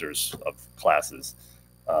semesters of classes.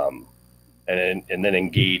 And then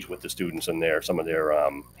engage with the students and some of their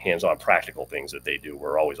hands-on practical things that they do.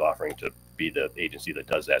 We're always offering to be the agency that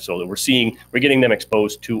does that, so that we're getting them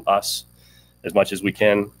exposed to us as much as we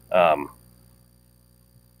can. And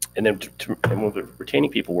then and with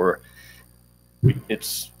retaining people,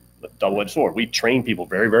 it's a double-edged sword. We train people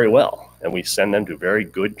very, very well, and we send them to very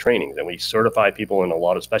good trainings, and we certify people in a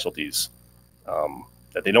lot of specialties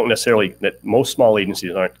that they don't necessarily, that most small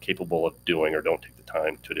agencies aren't capable of doing or don't take the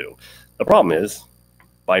time to do. The problem is,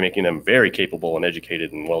 by making them very capable and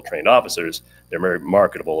educated and well-trained officers, they're very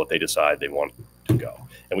marketable if they decide they want to go.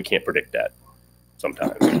 And we can't predict that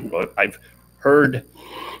sometimes. But I've heard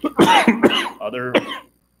the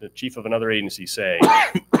chief of another agency say,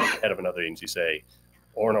 head of another agency say,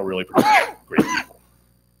 Orono really produces great people.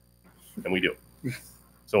 And we do.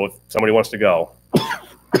 So if somebody wants to go,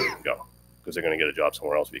 go. Because they're going to get a job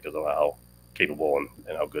somewhere else because of how capable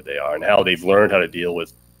and how good they are and how they've learned how to deal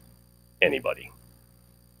with anybody.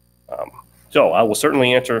 So I will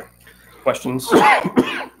certainly answer questions of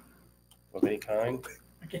any kind.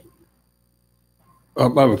 I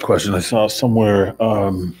have a question. I saw somewhere,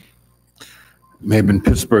 may have been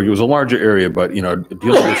Pittsburgh. It was a larger area, but dealing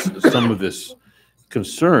with some of this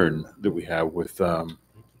concern that we have with the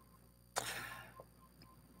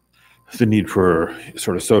need for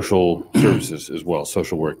sort of social services as well,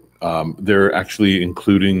 social work. They're actually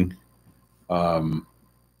including.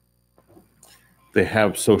 They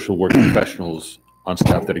have social work professionals on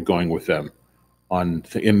staff that are going with them and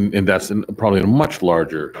that's probably in a much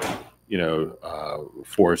larger,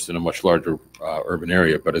 force in a much larger urban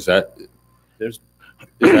area. But is that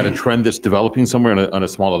a trend that's developing somewhere on a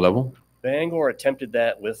smaller level? Bangor attempted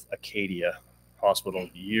that with Acadia Hospital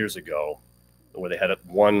years ago, where they had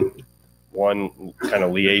one kind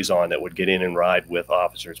of liaison that would get in and ride with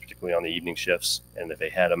officers, particularly on the evening shifts. And if they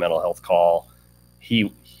had a mental health call,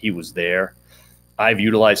 he was there. I've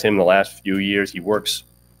utilized him in the last few years. He works,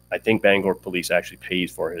 I think Bangor Police actually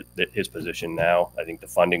pays for his position now. I think the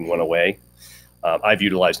funding went away. I've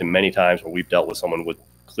utilized him many times when we've dealt with someone with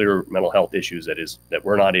clear mental health issues that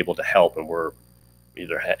we're not able to help, and we're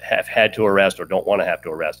either have had to arrest or don't want to have to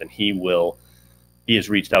arrest. And he has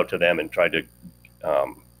reached out to them and tried to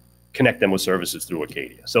connect them with services through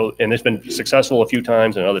Acadia. So, and it's been successful a few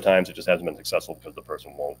times, and other times it just hasn't been successful because the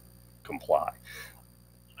person won't comply.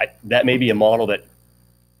 That may be a model that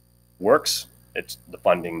works. It's the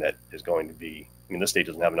funding that is going to be, the state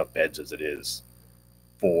doesn't have enough beds as it is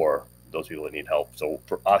for those people that need help. So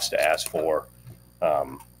for us to ask for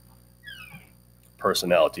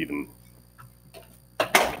personnel, it's even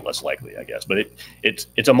less likely, I guess. But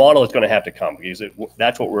it's a model that's going to have to come, because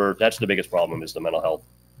that's the biggest problem, is the mental health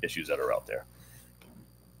issues that are out there.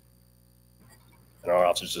 And our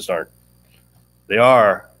officers just they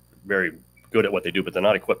are very good at what they do, but they're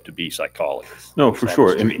not equipped to be psychologists. No, for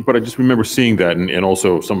sure. But I just remember seeing that, and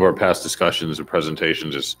also some of our past discussions and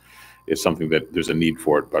presentations is something that there's a need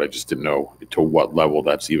for it, but I just didn't know to what level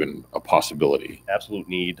that's even a possibility. Absolute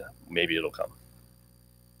need. Maybe it'll come.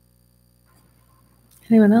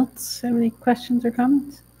 Anyone else have any questions or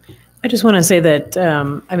comments? I just want to say that,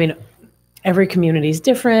 every community is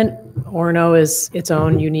different. Orono is its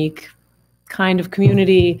own unique kind of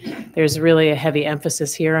community. There's really a heavy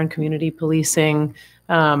emphasis here on community policing.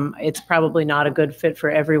 It's probably not a good fit for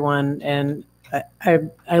everyone. And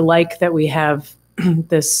I like that we have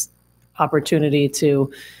this opportunity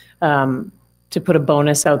to put a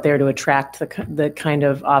bonus out there to attract the kind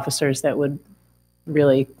of officers that would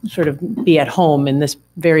really sort of be at home in this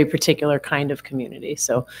very particular kind of community.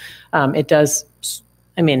 So it does,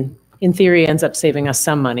 in theory, ends up saving us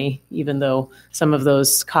some money, even though some of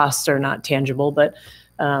those costs are not tangible. But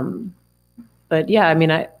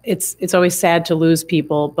yeah, it's always sad to lose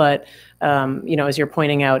people, but as you're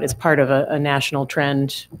pointing out, it's part of a national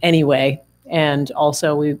trend anyway. And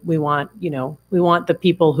also we want, we want the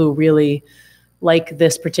people who really like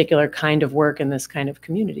this particular kind of work and this kind of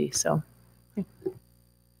community. So. Yeah.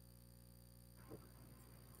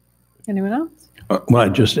 Anyone else? Well,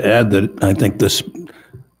 I'd just add that I think this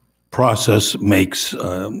process makes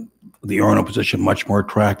the Orono position much more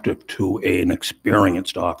attractive to an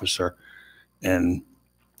experienced officer, and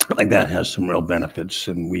I think that has some real benefits.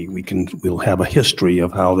 And we'll have a history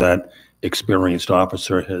of how that experienced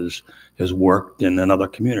officer has worked in another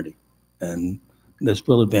community, and there's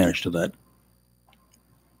real advantage to that.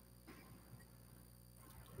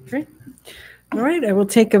 Great. All right, I will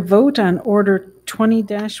take a vote on Order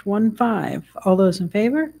 20-15. All those in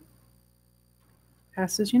favor?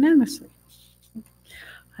 Passes unanimously.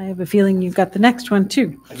 I have a feeling you've got the next one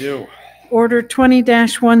too. I do. Order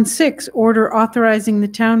 20-16, order authorizing the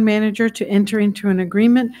town manager to enter into an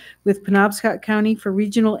agreement with Penobscot County for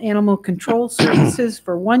regional animal control services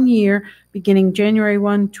for 1 year, beginning January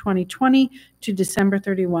 1, 2020 to December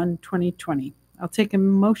 31, 2020. I'll take a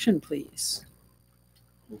motion, please.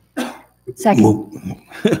 Second.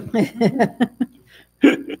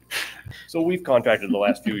 So we've contracted the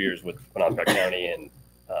last few years with Penobscot County, and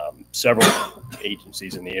several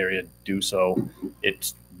agencies in the area do so.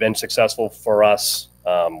 It's been successful for us.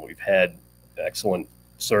 We've had excellent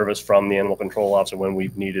service from the animal control officer when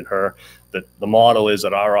we've needed her. The model is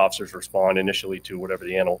that our officers respond initially to whatever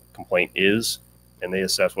the animal complaint is, and they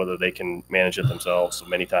assess whether they can manage it themselves. So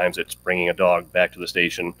many times it's bringing a dog back to the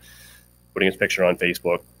station, putting its picture on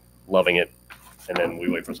Facebook, loving it, and then we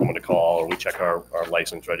wait for someone to call, or we check our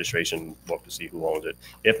license registration book to see who owns it.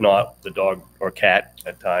 If not, the dog or cat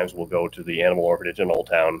at times will go to the animal orphanage in Old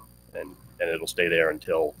Town, and it'll stay there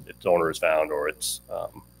until its owner is found or it's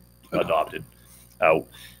adopted out.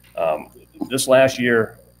 This last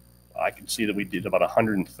year, I can see that we did about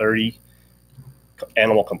 130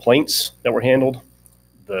 animal complaints that were handled.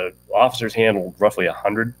 The officers handled roughly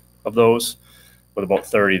 100 of those, with about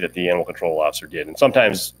 30 that the animal control officer did. And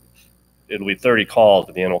sometimes it'll be 30 calls,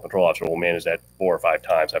 but the animal control officer will manage that 4 or 5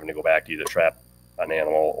 times, having to go back to either trap an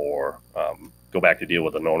animal or go back to deal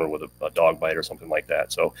with an owner with a dog bite or something like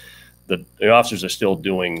that. So the officers are still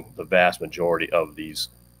doing the vast majority of these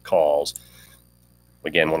calls.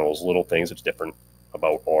 Again, one of those little things that's different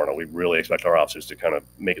about Orono. We really expect our officers to kind of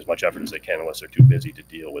make as much effort as they can unless they're too busy to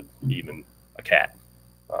deal with even a cat.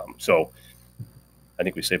 So I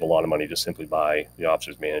think we save a lot of money just simply by the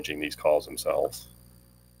officers managing these calls themselves.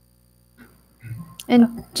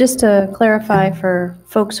 And just to clarify for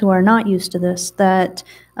folks who are not used to this, that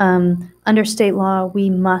under state law, we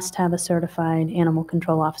must have a certified animal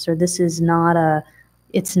control officer. This is not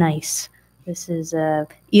it's nice. This is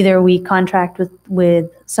either we contract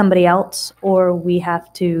with somebody else or we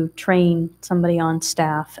have to train somebody on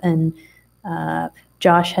staff. And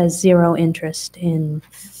Josh has zero interest in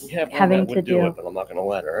having to do it, but I'm not going to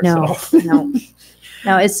let her. No, so.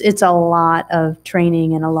 No, it's a lot of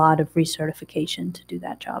training and a lot of recertification to do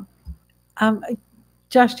that job.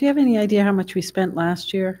 Josh, do you have any idea how much we spent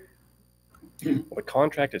last year? Well, the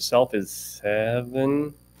contract itself is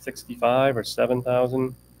 $765 or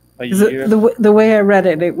 $7,000 a year. The way I read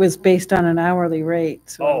it, it was based on an hourly rate.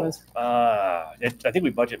 So I think we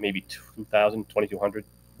budget maybe $2,000, $2,200.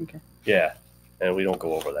 Okay. Yeah, and we don't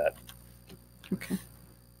go over that. Okay.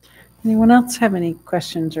 Anyone else have any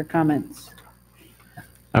questions or comments?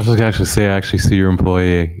 I was going to actually say, I actually see your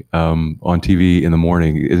employee on TV in the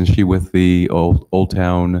morning. Isn't she with the Old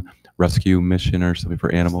Town Rescue Mission or something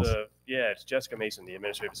for animals? It's Jessica Mason, the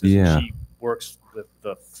administrative assistant. Yeah. She works with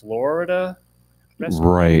the Florida Rescue.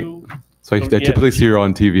 Right. So I typically see her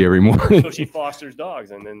on TV every morning. So she fosters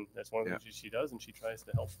dogs, and then that's one of the things she does, and she tries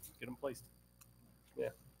to help get them placed. Yeah,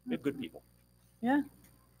 they're good people. Yeah.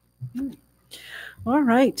 All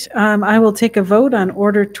right. I will take a vote on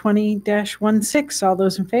Order 20-16. All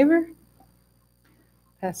those in favor?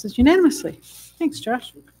 Passes unanimously. Thanks,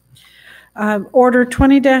 Josh. Order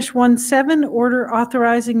 20-17, order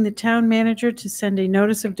authorizing the town manager to send a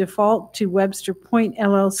notice of default to Webster Point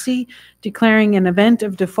LLC, declaring an event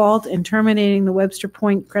of default and terminating the Webster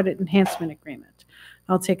Point Credit Enhancement Agreement.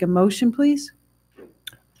 I'll take a motion, please.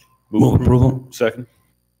 Move approval. Second.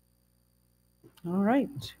 All right.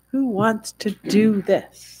 Who wants to do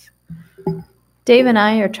this? Dave and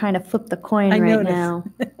I are trying to flip the coin I right noticed. now.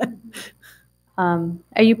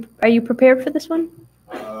 Are you prepared for this one?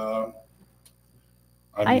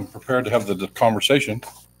 I'm prepared to have the conversation.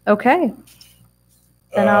 Okay.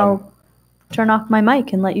 Then I'll turn off my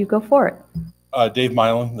mic and let you go for it. Dave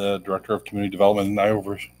Mylan, the Director of Community Development, and I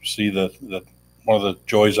oversee one of the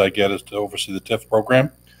joys I get is to oversee the TIF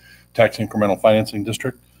program, Tax Incremental Financing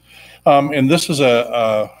District. And this is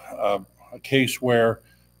a a case where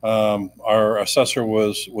our assessor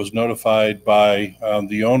was notified by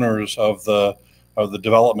the owners of the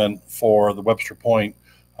development for the Webster Point.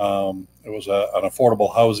 It was an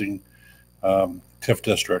affordable housing TIF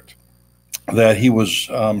district, that he was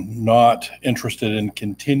not interested in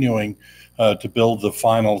continuing to build the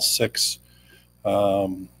final 6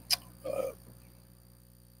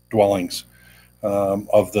 dwellings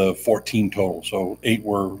of the 14 total. So 8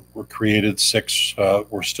 were created, 6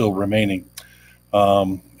 were still remaining.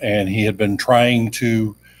 And he had been trying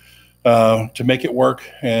to make it work,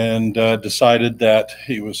 and decided that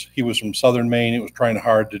he was from Southern Maine. He was trying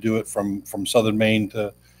hard to do it from Southern Maine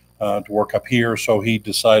to work up here. So he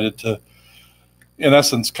decided to, in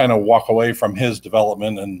essence, kind of walk away from his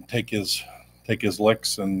development and take his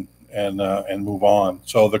licks and move on.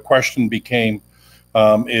 So the question became,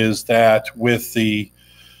 is that with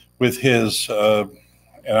his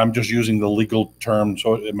and I'm just using the legal term,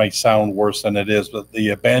 so it may sound worse than it is, but the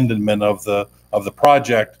abandonment of the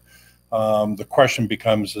project, the question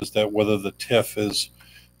becomes is that whether the TIF is,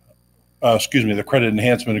 the credit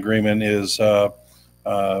enhancement agreement is,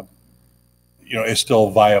 is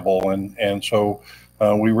still viable, and so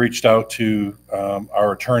we reached out to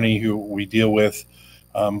our attorney, who we deal with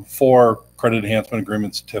for credit enhancement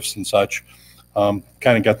agreements, TIFs, and such. Kind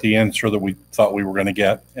of got the answer that we thought we were going to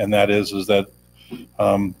get, and that is that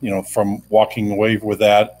from walking away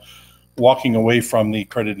from the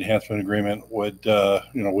credit enhancement agreement would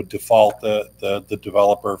default the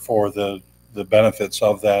developer for the benefits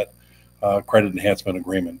of that credit enhancement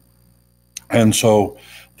agreement. And so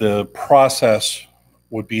the process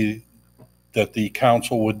would be that the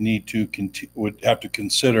council would have to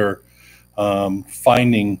consider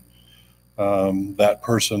finding that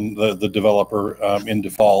person, the developer, in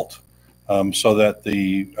default, so that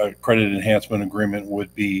the credit enhancement agreement would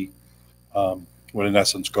in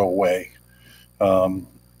essence go away. And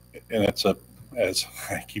it's as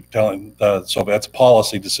I keep telling, so that's a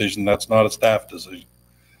policy decision. That's not a staff decision.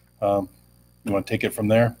 You want to take it from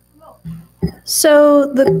there?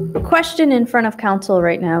 So the question in front of council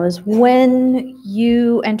right now is, when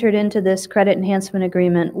you entered into this credit enhancement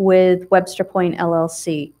agreement with Webster Point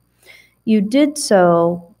LLC, you did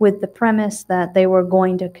so with the premise that they were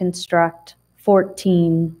going to construct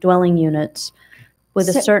 14 dwelling units with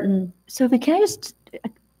a certain... So can I just,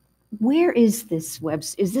 where is this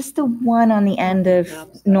is this the one on the end of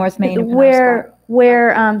North Main and where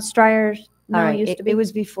Streyer's now used to be? It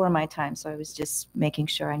was before my time, so I was just making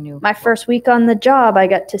sure I knew. My first week on the job, I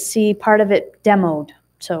got to see part of it demoed.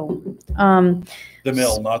 So the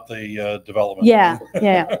mill, not the development. Yeah.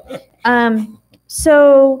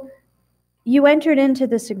 So you entered into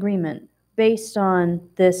this agreement based on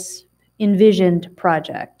this envisioned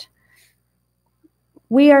project.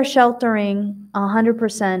 We are sheltering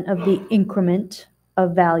 100% of the increment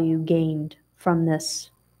of value gained from this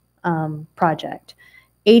project.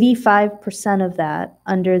 85% of that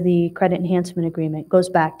under the credit enhancement agreement goes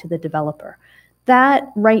back to the developer.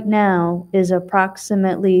 That right now is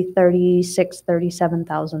approximately $36,000,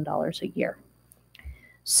 $37,000 a year.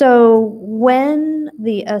 So when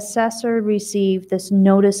the assessor received this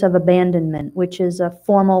notice of abandonment, which is a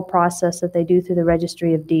formal process that they do through the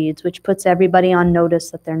Registry of Deeds, which puts everybody on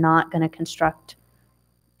notice that they're not going to construct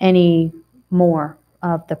any more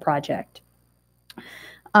of the project,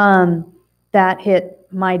 that hit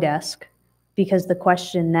my desk, because the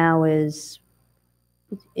question now is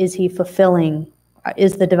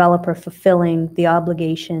the developer fulfilling the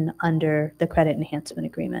obligation under the credit enhancement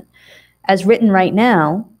agreement? As written right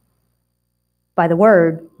now, by the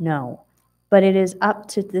word, no. But it is up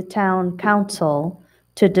to the town council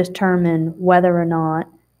to determine whether or not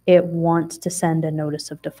it wants to send a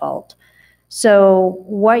notice of default. So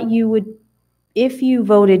what you would, if you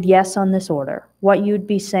voted yes on this order, what you'd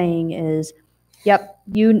be saying is, yep,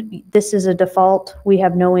 this is a default. We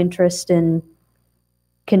have no interest in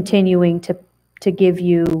continuing to give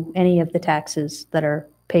you any of the taxes that are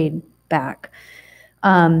paid back.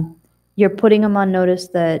 You're putting them on notice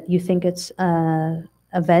that you think it's an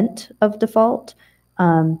event of default.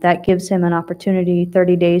 That gives him an opportunity,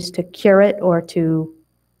 30 days, to cure it or to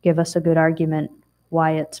give us a good argument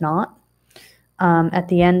why it's not. At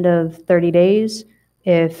the end of 30 days,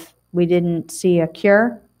 if we didn't see a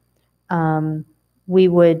cure, we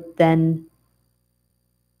would then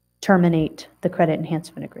terminate the credit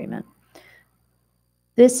enhancement agreement.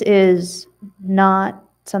 This is not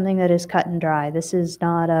something that is cut and dry. This is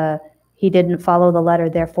not he didn't follow the letter,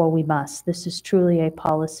 therefore we must. This is truly a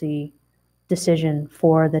policy decision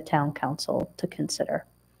for the town council to consider.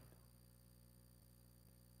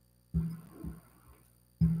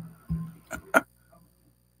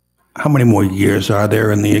 How many more years are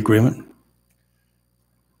there in the agreement?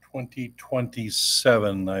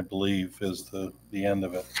 2027, I believe, is the end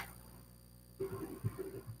of it.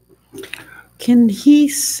 Can he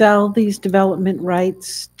sell these development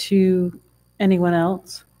rights to anyone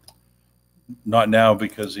else? Not now,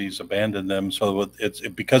 because he's abandoned them. So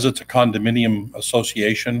because it's a condominium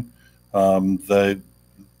association, when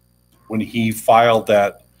he filed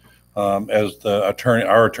that, as the attorney,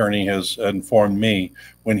 our attorney has informed me,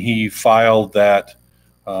 when he filed that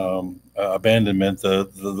abandonment,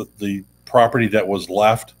 the property that was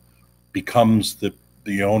left becomes the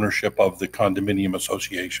ownership of the condominium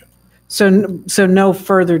association. So no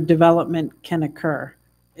further development can occur.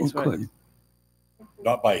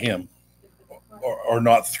 Not by him, or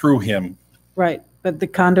not through him. Right, but the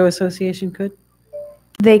condo association could?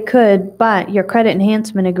 They could, but your credit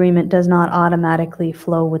enhancement agreement does not automatically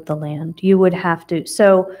flow with the land. You would have to.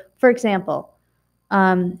 So, for example,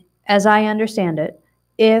 as I understand it,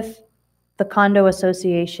 if the condo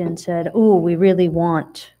association said, "Ooh, we really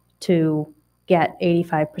want to get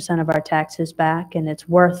 85% of our taxes back, and it's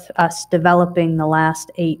worth us developing the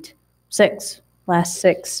last six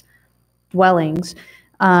dwellings,"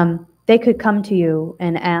 they could come to you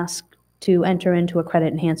and ask to enter into a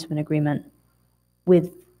credit enhancement agreement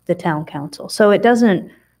with the town council. So it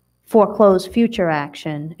doesn't foreclose future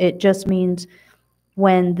action. It just means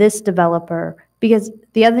when this developer, because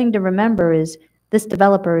the other thing to remember is this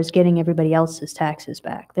developer is getting everybody else's taxes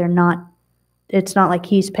back. It's not like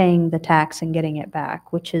he's paying the tax and getting it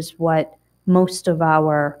back, which is what most of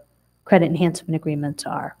our credit enhancement agreements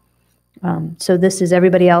are. So this is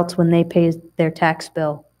everybody else, when they pay their tax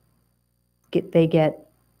bill,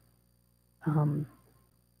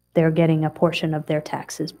 they're getting a portion of their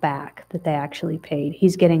taxes back that they actually paid.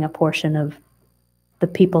 He's getting a portion of the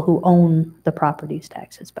people who own the property's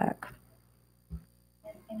taxes back.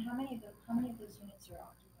 And how many of those units are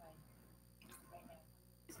occupied right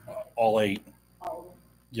now? All 8.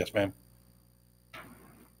 Yes, ma'am.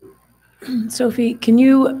 Sophie, can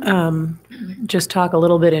you just talk a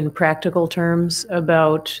little bit in practical terms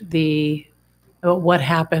about what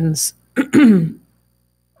happens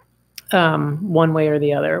one way or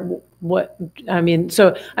the other? I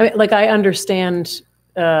understand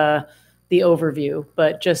the overview,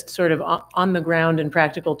 but just sort of on the ground in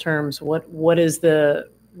practical terms, what is the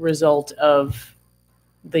result of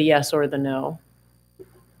the yes or the no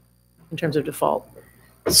in terms of default?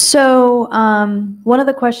 So one of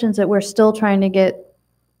the questions that we're still trying to get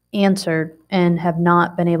answered and have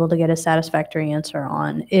not been able to get a satisfactory answer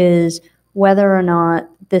on is whether or not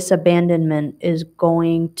this abandonment is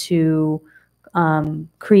going to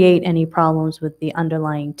create any problems with the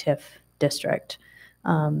underlying TIF district.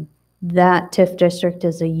 That TIF district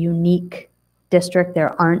is a unique district.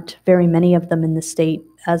 There aren't very many of them in the state.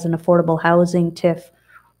 As an affordable housing TIF,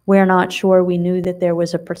 we're not sure. We knew that there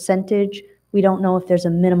was a percentage. We don't know if there's a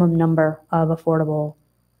minimum number of affordable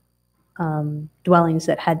dwellings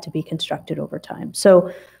that had to be constructed over time.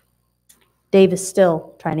 So Dave is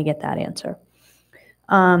still trying to get that answer.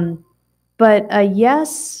 But a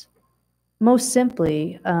yes, most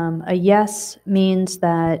simply, a yes means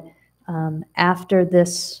that after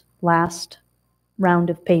this last round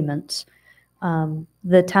of payments,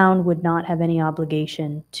 the town would not have any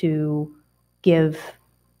obligation to give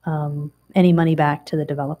any money back to the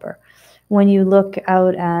developer. When you look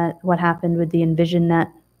out at what happened with the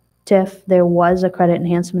EnvisionNet TIF, there was a credit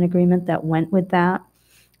enhancement agreement that went with that,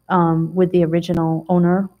 with the original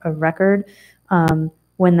owner of record.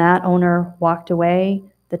 When that owner walked away,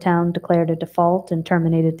 the town declared a default and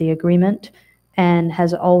terminated the agreement, and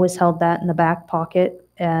has always held that in the back pocket.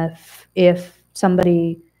 If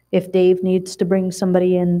Dave needs to bring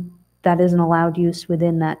somebody in that isn't allowed use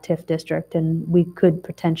within that TIF district, and we could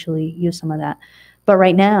potentially use some of that. But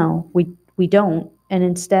right now, we don't, and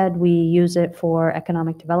instead we use it for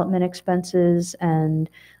economic development expenses, and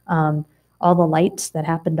all the lights that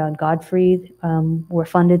happened on Godfrey were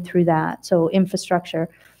funded through that. So infrastructure.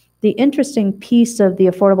 The interesting piece of the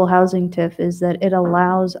affordable housing TIF is that it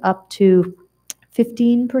allows up to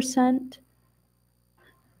 15%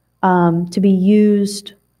 to be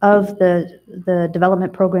used of the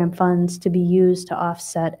development program funds to be used to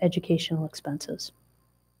offset educational expenses.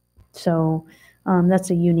 So that's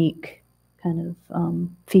a unique kind of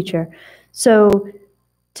feature. So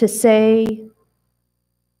to say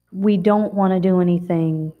we don't want to do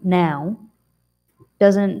anything now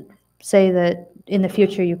doesn't say that in the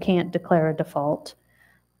future you can't declare a default,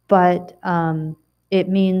 but it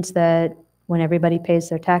means that when everybody pays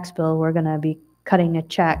their tax bill, we're going to be cutting a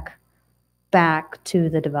check back to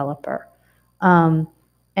the developer.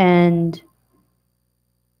 And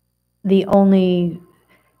the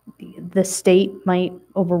state might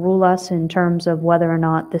overrule us in terms of whether or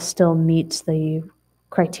not this still meets the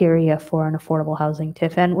criteria for an affordable housing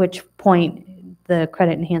TIF, at which point the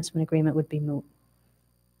credit enhancement agreement would be moot.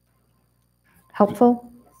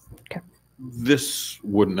 Helpful? Okay. This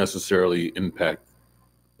wouldn't necessarily impact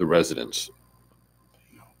the residents.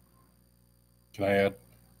 Can I add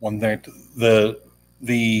one thing?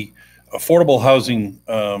 The affordable housing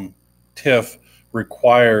TIF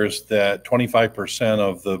requires that 25%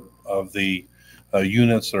 of the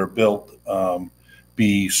units that are built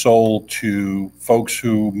be sold to folks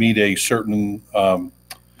who meet a certain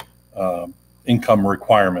income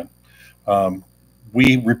requirement.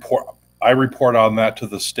 I report on that to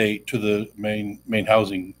the state, to the main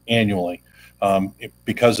housing annually,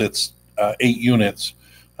 because it's 8 units.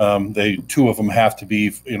 Two of them have to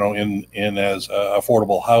be, in as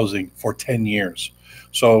affordable housing for 10 years.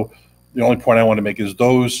 So the only point I want to make is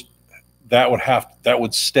that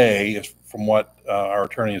would stay, from what our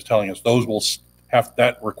attorney is telling us.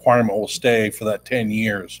 That requirement will stay for that 10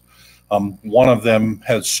 years. One of them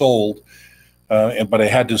has sold, but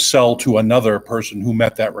it had to sell to another person who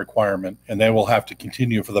met that requirement, and they will have to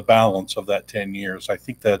continue for the balance of that 10 years. I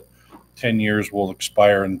think that 10 years will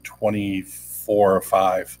expire in 24 or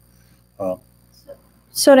 5.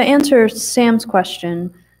 So to answer Sam's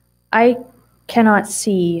question, I cannot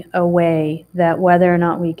see a way that whether or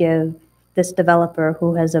not we give this developer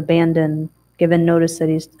who has given notice that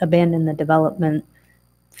he's abandoned the development,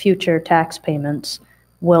 future tax payments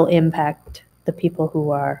will impact the people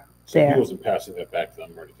who are there. He wasn't passing that back to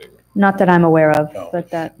them or anything. Not that I'm aware of, No. but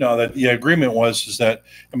that. No, that the agreement is that,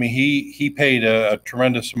 he paid a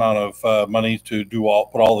tremendous amount of money to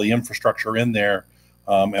put all the infrastructure in there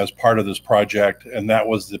as part of this project, and that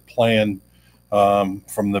was the plan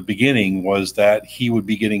from the beginning, was that he would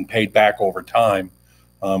be getting paid back over time.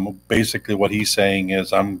 Basically, what he's saying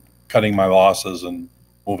is, I'm cutting my losses and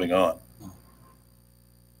moving on.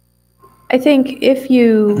 I think if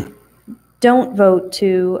you don't vote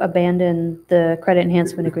to abandon the credit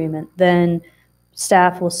enhancement agreement, then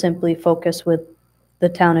staff will simply focus with the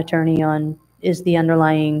town attorney on, is the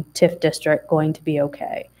underlying TIF district going to be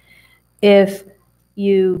okay? If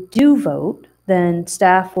you do vote, then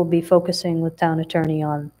staff will be focusing with town attorney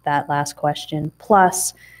on that last question.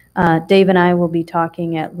 Plus, Dave and I will be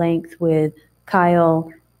talking at length with Kyle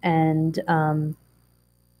and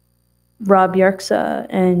Rob Yerxa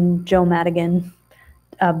and Joe Madigan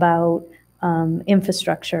about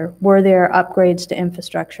infrastructure. Were there upgrades to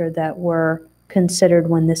infrastructure that were considered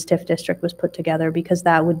when this TIF district was put together? Because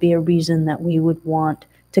that would be a reason that we would want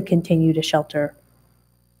to continue to shelter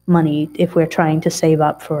money if we're trying to save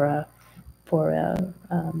up for a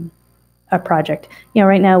project.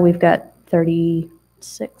 Right now we've got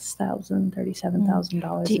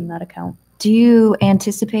 $37,000 in that account. Do you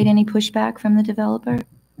anticipate any pushback from the developer?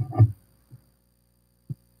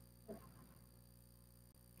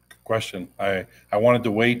 Question. I wanted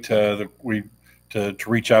to wait to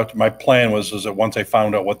reach out. My plan was that once I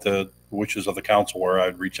found out what the wishes of the council were,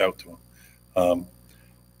 I'd reach out to him.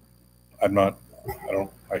 I don't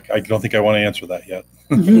think I want to answer that yet.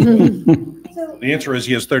 The answer is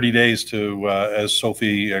he has 30 days to, as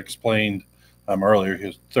Sophie explained earlier, he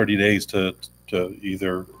has 30 days to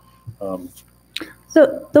either.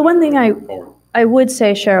 So the one thing I would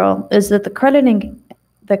say, Cheryl, is that the credit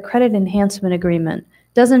enhancement agreement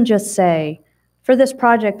doesn't just say, for this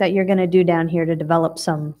project that you're going to do down here to develop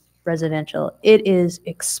some residential, it is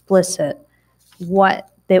explicit what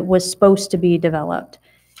that was supposed to be developed.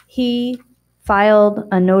 He filed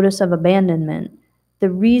a notice of abandonment. The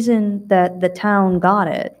reason that the town got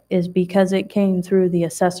it is because it came through the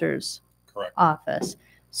assessor's office.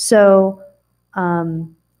 So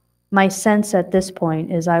my sense at this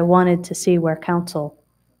point is I wanted to see where council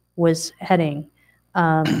was heading,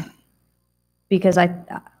 because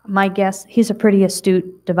my guess, he's a pretty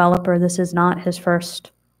astute developer. This is not his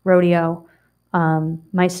first rodeo.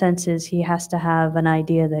 My sense is he has to have an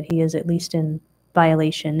idea that he is at least in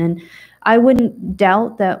violation. And I wouldn't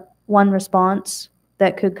doubt that one response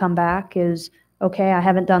that could come back is, okay, I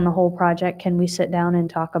haven't done the whole project. Can we sit down and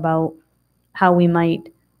talk about how we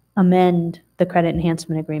might amend the credit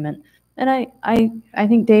enhancement agreement? And I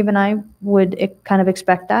think Dave and I would kind of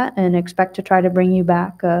expect that and expect to try to bring you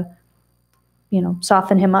back,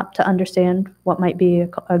 soften him up to understand what might be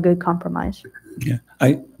a good compromise. Yeah,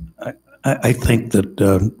 I think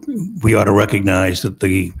that we ought to recognize that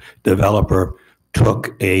the developer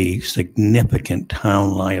took a significant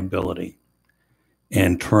town liability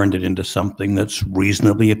and turned it into something that's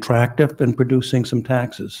reasonably attractive and producing some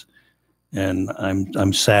taxes. And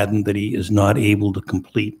I'm saddened that he is not able to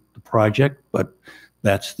complete the project, but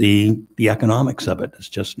that's the economics of it. It's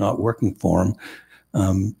just not working for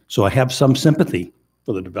them. So I have some sympathy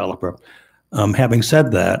for the developer. Having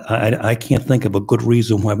said that, I can't think of a good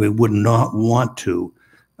reason why we would not want to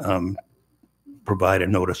provide a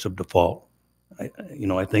notice of default.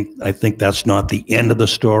 I think that's not the end of the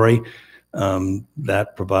story.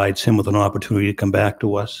 That provides him with an opportunity to come back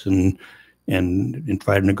to us and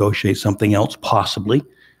try to negotiate something else, possibly,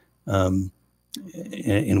 and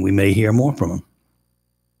we may hear more from him.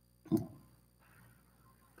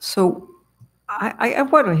 So I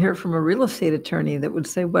want to hear from a real estate attorney that would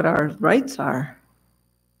say what our rights are.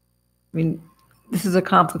 I mean, this is a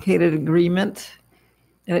complicated agreement.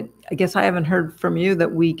 And I guess I haven't heard from you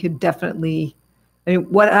that we could definitely, I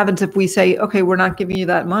mean, what happens if we say, okay, we're not giving you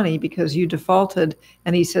that money because you defaulted?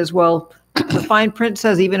 And he says, well, the fine print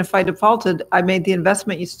says, even if I defaulted, I made the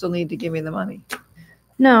investment, you still need to give me the money.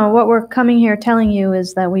 No, what we're coming here telling you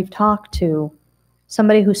is that we've talked to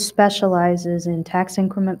somebody who specializes in tax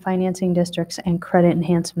increment financing districts and credit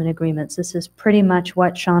enhancement agreements. This is pretty much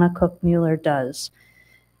what Shauna Cook Mueller does.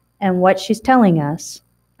 And what she's telling us,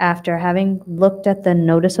 after having looked at the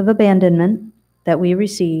notice of abandonment that we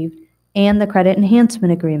received and the credit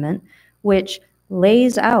enhancement agreement, which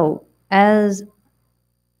lays out as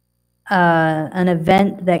an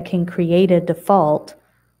event that can create a default,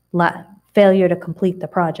 failure to complete the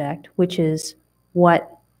project, which is what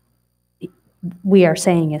we are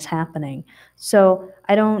saying is happening. So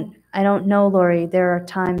I don't know, Lori. There are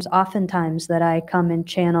oftentimes that I come and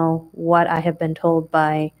channel what I have been told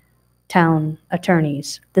by town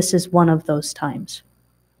attorneys. This is one of those times.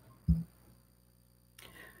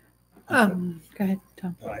 Go ahead,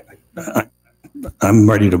 Tom. I'm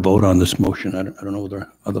ready to vote on this motion. I don't know whether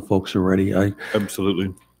other folks are ready.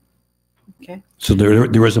 Absolutely. Okay. So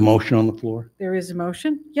there is a motion on the floor? There is a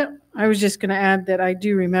motion? Yep. I was just going to add that I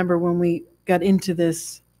do remember when we got into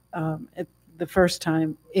this at the first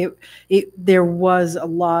time, there was a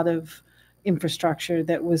lot of infrastructure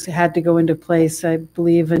that had to go into place. I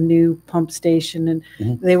believe a new pump station, and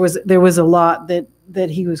there was a lot that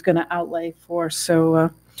he was going to outlay for. So,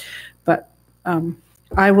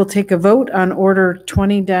 I will take a vote on order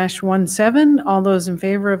 20-17. All those in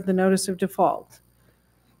favor of the notice of default?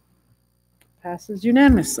 Passes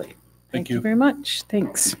unanimously. Thank you very much.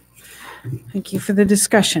 Thanks. Thank you for the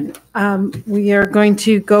discussion. We are going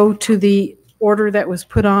to go to the order that was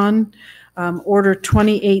put on, Order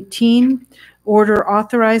 2018, order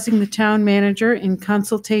authorizing the town manager in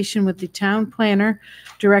consultation with the town planner,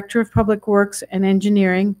 director of public works and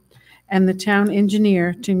engineering, and the town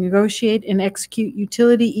engineer to negotiate and execute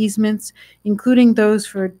utility easements, including those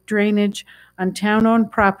for drainage on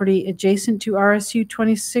town-owned property adjacent to RSU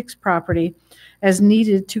 26 property, as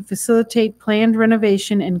needed to facilitate planned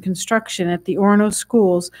renovation and construction at the Orono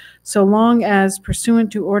schools, so long as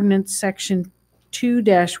pursuant to ordinance section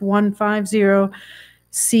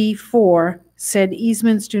 2-150C4, said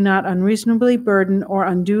easements do not unreasonably burden or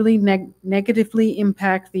unduly negatively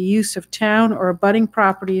impact the use of town or abutting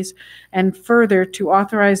properties, and further to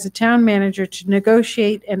authorize the town manager to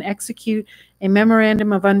negotiate and execute a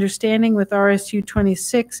memorandum of understanding with RSU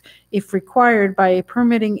 26 if required by a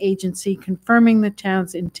permitting agency confirming the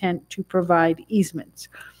town's intent to provide easements.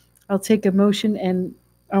 I'll take a motion, and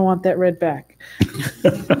I want that read back.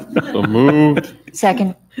 So moved.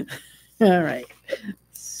 Second. All right.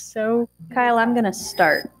 So, Kyle, I'm going to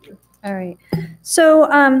start. All right. So,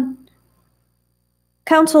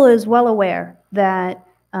 council is well aware that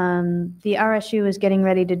the RSU is getting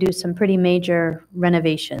ready to do some pretty major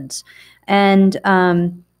renovations. And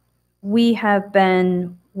we have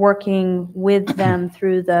been working with them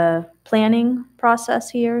through the planning process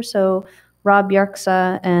here. So Rob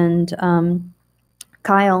Yerxa and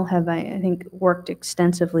Kyle have, I think, worked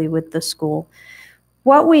extensively with the school.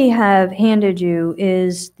 What we have handed you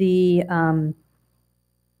is the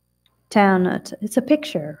town, it's a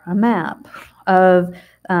picture, a map of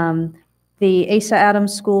the Asa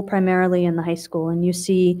Adams School primarily and the high school, and you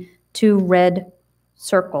see two red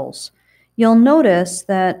circles. You'll notice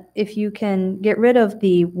that if you can get rid of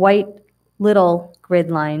the white little grid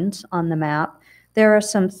lines on the map, there are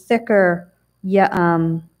some thicker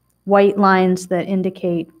white lines that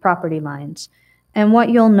indicate property lines. And what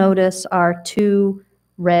you'll notice are two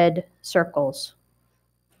red circles.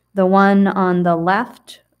 The one on the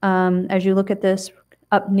left, as you look at this,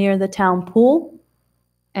 up near the town pool,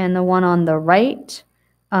 and the one on the right,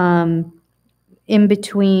 in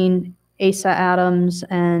between Asa Adams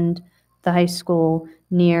and the high school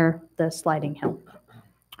near the sliding hill.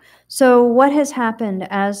 So what has happened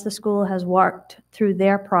as the school has walked through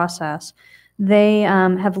their process, they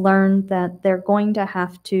have learned that they're going to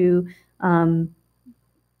have to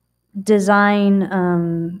design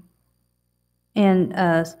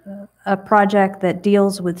a project that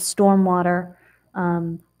deals with stormwater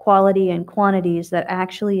quality and quantities that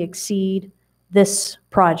actually exceed this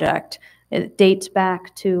project. It dates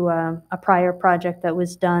back to a prior project that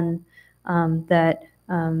was done that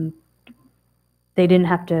they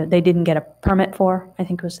didn't get a permit for, I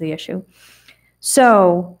think was the issue.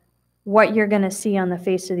 So what you're going to see on the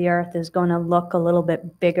face of the earth is going to look a little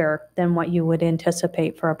bit bigger than what you would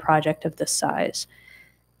anticipate for a project of this size.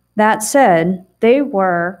 That said, they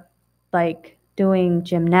were like doing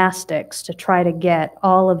gymnastics to try to get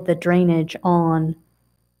all of the drainage on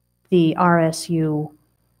the RSU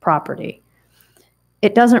property.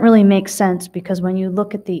 It doesn't really make sense because when you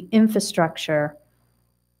look at the infrastructure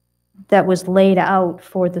that was laid out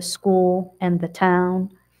for the school and the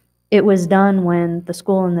town, it was done when the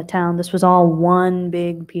school and the town, this was all one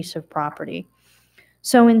big piece of property.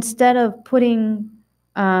 So instead of putting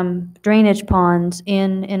drainage ponds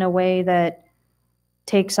in a way that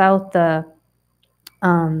takes out the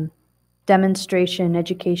demonstration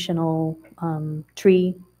educational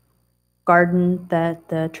tree garden that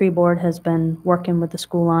the tree board has been working with the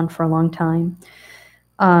school on for a long time,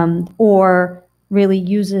 or really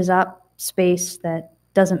uses up space that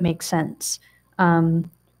doesn't make sense.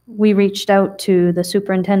 We reached out to the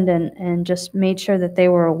superintendent and just made sure that they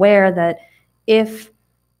were aware that if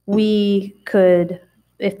they could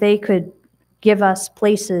give us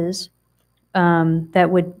places that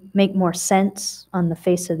would make more sense on the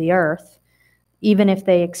face of the earth, even if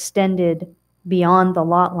they extended beyond the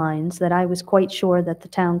lot lines, that I was quite sure that the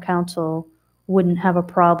town council wouldn't have a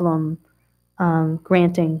problem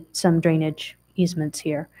granting some drainage easements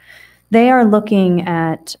here. They are looking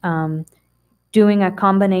at doing a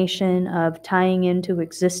combination of tying into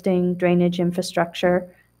existing drainage infrastructure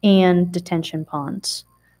and detention ponds.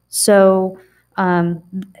 So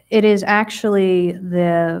it is actually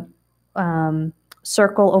the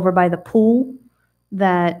circle over by the pool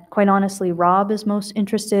that, quite honestly, Rob is most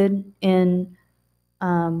interested in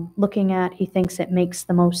looking at. He thinks it makes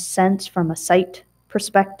the most sense from a site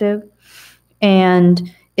perspective, and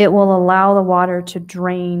it will allow the water to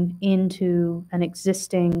drain into an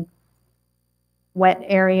existing wet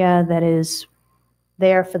area that is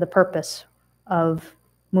there for the purpose of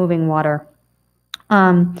moving water.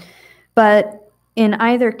 But in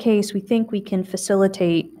either case, we think we can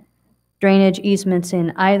facilitate drainage easements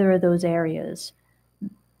in either of those areas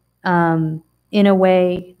in a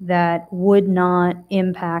way that would not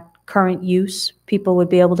impact current use. People would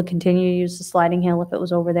be able to continue to use the sliding hill if it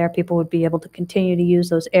was over there. People would be able to continue to use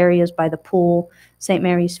those areas by the pool, St.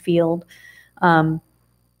 Mary's Field.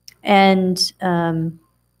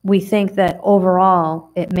 We think that overall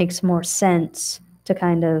it makes more sense to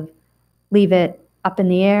kind of leave it up in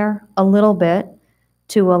the air a little bit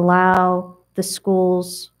to allow the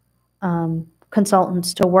school's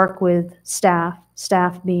consultants to work with staff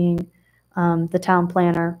being the town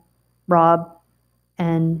planner, Rob,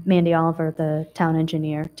 and Mandy Oliver, the town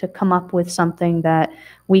engineer, to come up with something that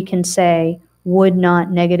we can say would not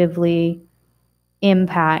negatively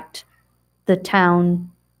impact the town,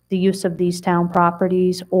 the use of these town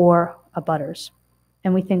properties or abutters.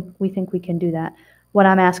 And we think we can do that. What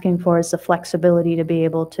I'm asking for is the flexibility to be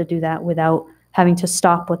able to do that without having to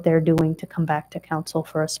stop what they're doing to come back to council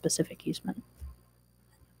for a specific easement.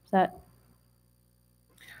 Is that?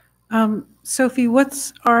 Sophie,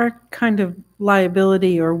 what's our kind of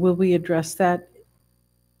liability, or will we address that?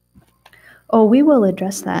 Oh, we will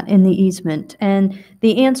address that in the easement. And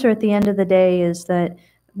the answer at the end of the day is that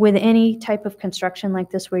with any type of construction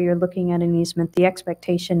like this where you're looking at an easement, the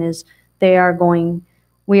expectation is we are going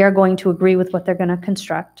to agree with what they're going to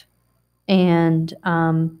construct. And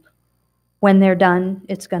when they're done,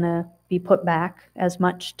 it's going to be put back as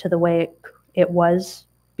much to the way it was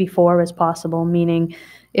before as possible, meaning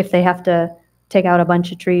if they have to take out a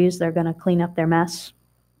bunch of trees, they're going to clean up their mess.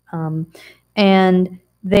 And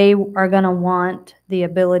they are going to want the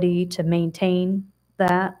ability to maintain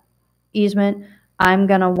that easement. I'm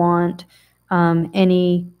going to want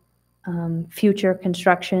any future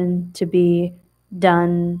construction to be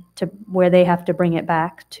done to where they have to bring it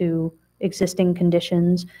back to existing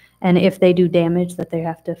conditions. And if they do damage, that they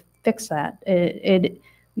have to fix that.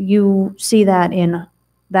 You see that in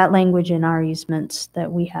that language in our easements that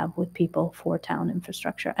we have with people for town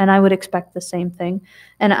infrastructure. And I would expect the same thing.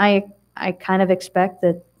 And I kind of expect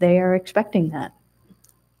that they are expecting that.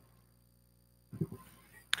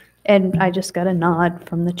 And I just got a nod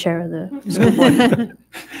from the chair of the school board.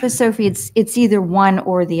 But Sophie, it's either one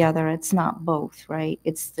or the other. It's not both, right?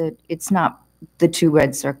 It's not the two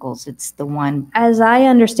red circles. It's the one. As I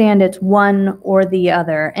understand, it's one or the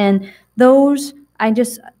other. And those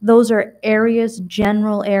are areas,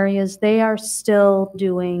 general areas. They are still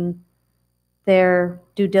doing their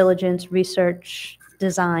due diligence, research,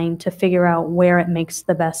 design to figure out where it makes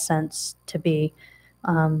the best sense to be.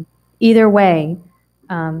 Either way,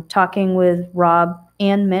 talking with Rob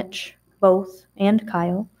and Mitch, both, and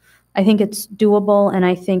Kyle, I think it's doable, and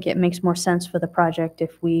I think it makes more sense for the project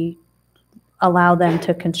if we allow them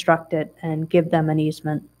to construct it and give them an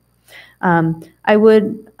easement. I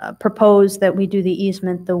would propose that we do the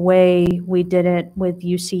easement the way we did it with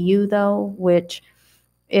UCU, though, which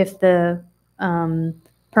if the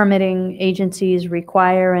permitting agencies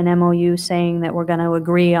require an MOU saying that we're going to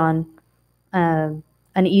agree on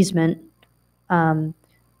an easement,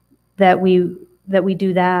 that we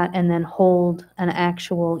do that and then hold an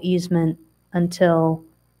actual easement until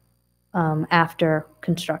after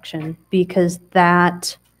construction, because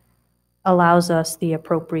that allows us the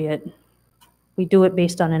appropriate, we do it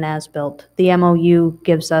based on an as-built. The MOU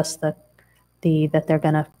gives us that they're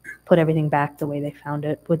going to put everything back the way they found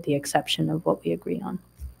it, with the exception of what we agree on.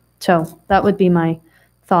 So that would be my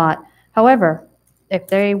thought. However, if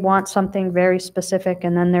they want something very specific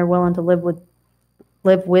and then they're willing to live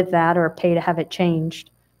with that or pay to have it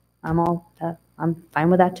changed, I'm fine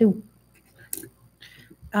with that too.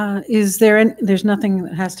 There's nothing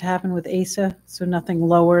that has to happen with ASA, so nothing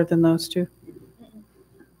lower than those two?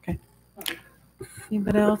 Okay.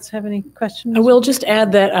 Anybody else have any questions? I will just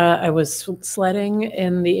add that I was sledding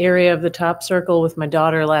in the area of the top circle with my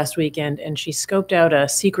daughter last weekend, and she scoped out a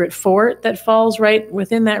secret fort that falls right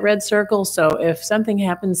within that red circle. So if something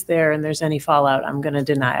happens there and there's any fallout, I'm going to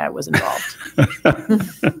deny I was involved.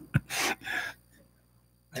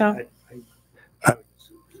 Tom?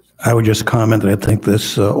 I would just comment that I think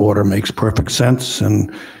this order makes perfect sense,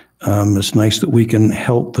 and it's nice that we can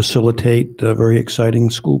help facilitate a very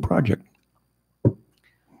exciting school project.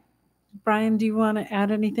 Brian, do you want to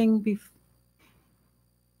add anything?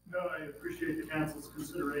 No, I appreciate the council's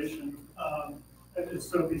consideration. As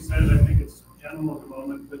Sophie said, I think it's general at the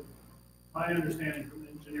moment, but my understanding from the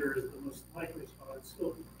engineer is the most likely spot is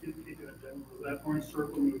still keep it at general. Is that orange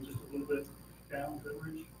circle move just a little bit down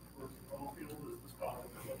Goodrich towards the ball field is the spot that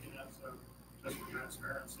we're looking at. So just for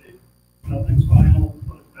transparency, nothing's final,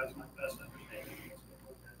 but that's my best understanding of what's going to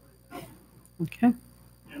look at right now. Okay.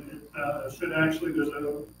 And it should actually, there's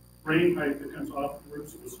a rain pipe that comes off the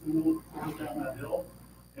roofs of the school, goes down that hill,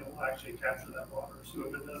 and will actually capture that water. So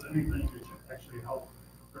if it does anything, it should actually help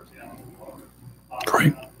for example, water.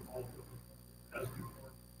 Great.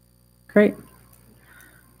 Great.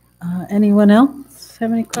 Anyone else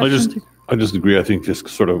have any questions? I just agree. I think just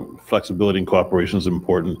sort of flexibility and cooperation is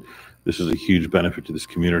important. This is a huge benefit to this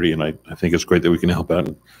community, and I think it's great that we can help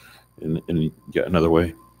out in yet another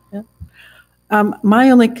way. Yeah. My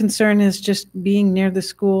only concern is just being near the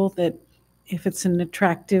school, that if it's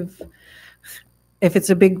if it's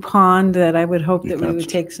a big pond, that I would hope that we would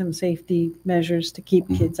take some safety measures to keep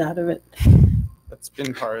kids out of it. That's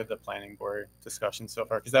been part of the planning board discussion so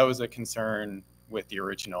far, because that was a concern with the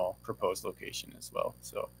original proposed location as well.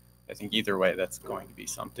 So I think either way, that's going to be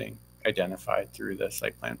something identified through the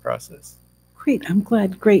site plan process. Great. I'm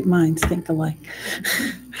glad great minds think alike.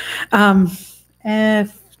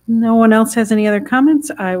 If no one else has any other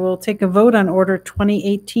comments, I will take a vote on Order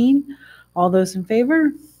 2018. All those in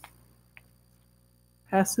favor?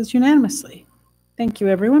 Passes unanimously. Thank you,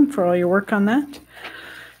 everyone, for all your work on that.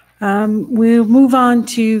 We'll move on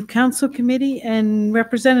to Council Committee and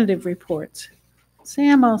Representative reports.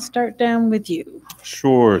 Sam, I'll start down with you.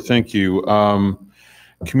 Sure, thank you.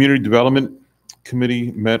 Community Development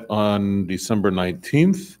Committee met on December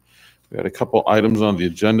 19th. We had a couple items on the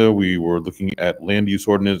agenda. We were looking at land use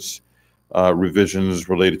ordinance revisions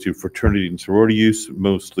related to fraternity and sorority use,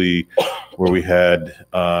 mostly where we had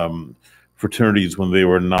fraternities when they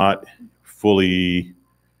were not fully,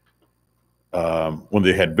 when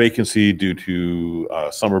they had vacancy due to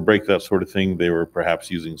summer break, that sort of thing. They were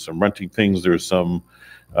perhaps using some renting things. There was some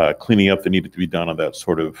cleaning up that needed to be done on that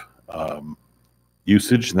sort of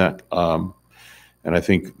usage. And that, and I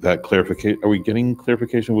think that clarification, are we getting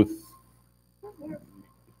clarification with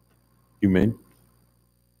you, Maine?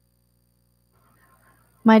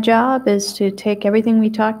 My job is to take everything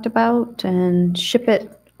we talked about and ship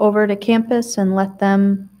it over to campus and let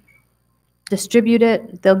them distribute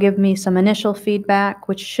it. They'll give me some initial feedback,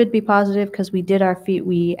 which should be positive because we did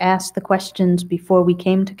we asked the questions before we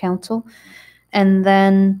came to council. And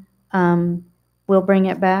then we'll bring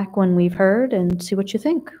it back when we've heard and see what you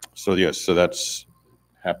think. So yes, so that's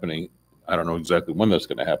happening. I don't know exactly when that's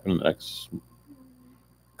going to happen, in the next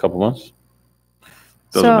couple months.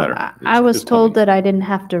 Doesn't So matter. I was It's told coming. that I didn't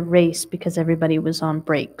have to race because everybody was on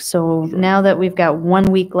break. So now that we've got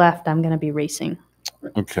 1 week left, I'm going to be racing.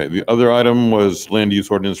 Okay, the other item was land use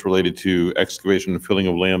ordinance related to excavation and filling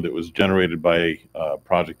of land that was generated by a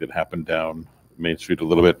project that happened down Main Street a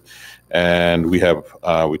little bit. And we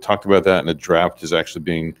talked about that, and a draft is actually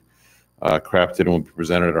being crafted and will be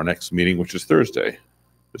presented at our next meeting, which is Thursday,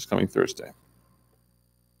 this coming Thursday.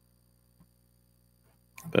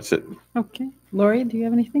 That's it. Okay. Lori, do you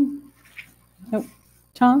have anything? Nope.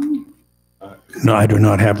 Tom? No, I do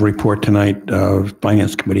not have a report tonight.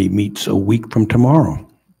 Finance Committee meets a week from tomorrow.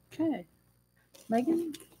 Okay.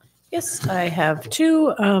 Megan? Yes, I have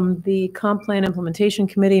two. The Comp Plan Implementation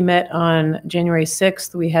Committee met on January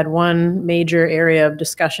 6th. We had one major area of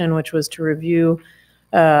discussion, which was to review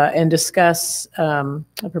and discuss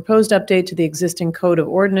a proposed update to the existing Code of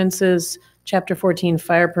Ordinances, Chapter 14,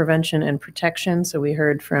 Fire Prevention and Protection. So we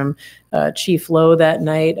heard from Chief Lowe that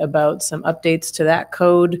night about some updates to that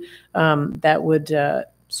code that would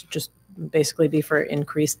just basically be for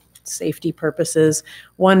increased safety purposes.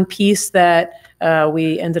 One piece that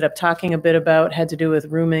we ended up talking a bit about had to do with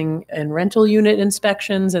rooming and rental unit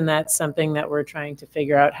inspections, and that's something that we're trying to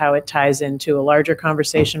figure out how it ties into a larger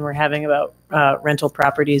conversation we're having about rental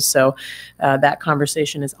properties. So that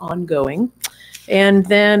conversation is ongoing. And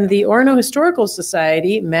then the Orono Historical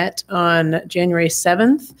Society met on January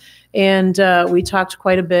 7th, and we talked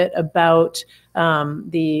quite a bit about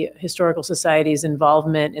the Historical Society's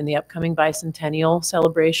involvement in the upcoming bicentennial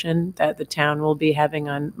celebration that the town will be having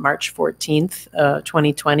on March 14th,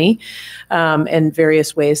 2020, and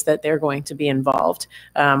various ways that they're going to be involved.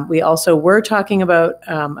 We also were talking about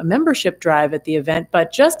a membership drive at the event,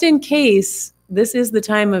 but just in case, this is the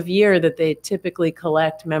time of year that they typically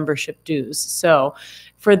collect membership dues. So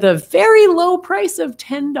for the very low price of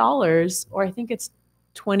 $10, or I think it's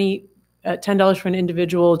 $10 for an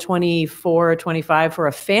individual, $24 or $25 for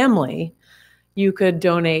a family, you could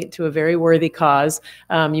donate to a very worthy cause.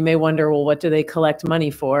 You may wonder, well, what do they collect money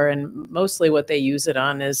for? And mostly what they use it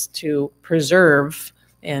on is to preserve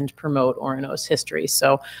and promote Orono's history.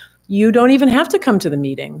 So you don't even have to come to the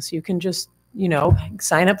meetings. You can just,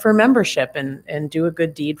 sign up for membership and do a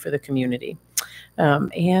good deed for the community.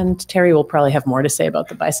 And Terry will probably have more to say about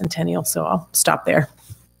the bicentennial, so I'll stop there.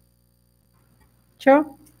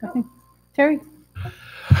 Cheryl? Terry?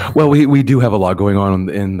 Well, we do have a lot going on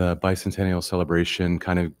in the bicentennial celebration,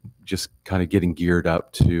 kind of getting geared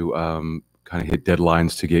up to kind of hit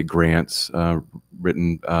deadlines to get grants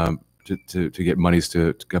written to get monies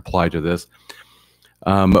to apply to this.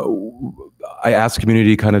 I ask the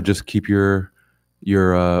community kind of just keep your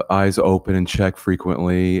eyes open and check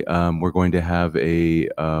frequently. We're going to have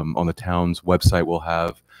on the town's website, we'll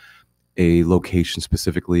have a location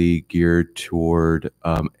specifically geared toward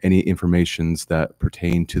any informations that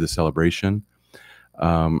pertain to the celebration.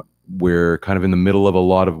 We're kind of in the middle of a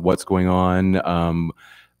lot of what's going on.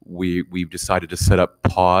 We've decided to set up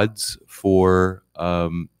pods for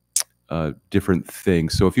different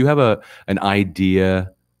things. So if you have an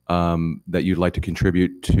idea that you'd like to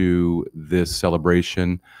contribute to this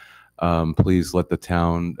celebration, please let the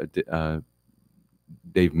town,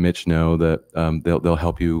 Dave Mitch, know that they'll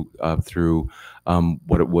help you through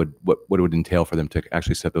what it would entail for them to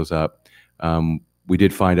actually set those up. We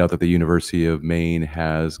did find out that the University of Maine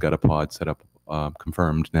has got a pod set up,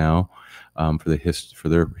 confirmed now, for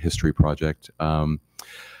their history project.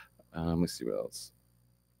 Let's see what else.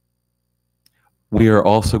 We are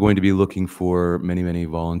also going to be looking for many, many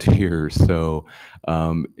volunteers. So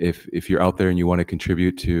if you're out there and you want to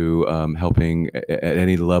contribute to helping at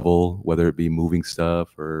any level, whether it be moving stuff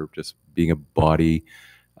or just being a body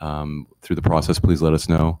through the process, please let us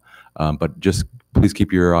know. But just please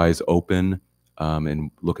keep your eyes open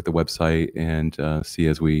and look at the website and see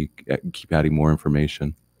as we keep adding more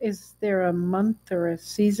information. Is there a month or a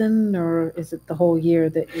season, or is it the whole year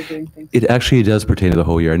that you're doing things? It actually does pertain to the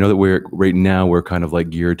whole year. I know that right now we're kind of like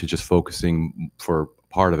geared to just focusing for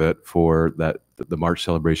part of it for the March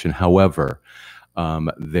celebration. However,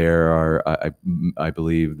 there are, I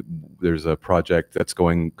believe there's a project that's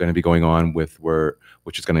going to be going on which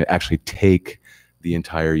is going to actually take the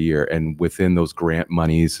entire year, and within those grant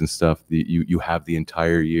monies and stuff, you have the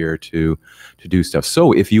entire year to do stuff.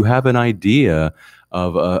 So if you have an idea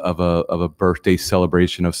of a birthday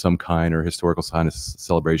celebration of some kind or historical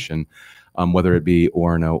celebration, whether it be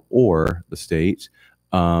Orono or the state,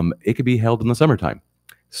 it could be held in the summertime.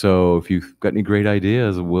 So if you've got any great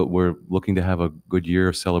ideas, we're looking to have a good year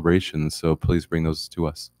of celebrations. So please bring those to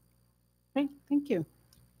us. Okay, thank you.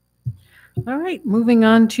 All right, moving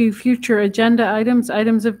on to future agenda items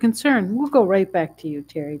of concern. We'll go right back to you,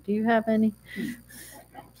 Terry. Do you have any?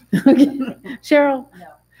 Okay. Cheryl? No.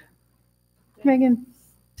 Megan?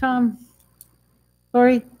 Tom?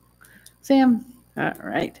 Lori? Sam? All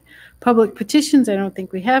right. Public petitions, I don't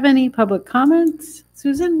think we have any. Public comments?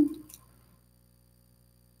 Susan?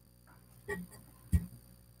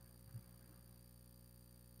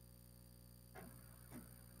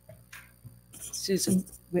 Susan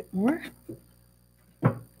Whitmore.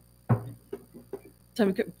 Time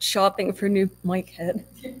to go shopping for a new mic head.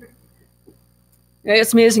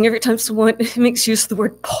 It's amazing every time someone makes use of the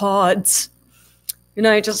word pods.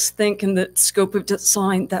 I just think in the scope of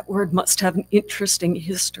design, that word must have an interesting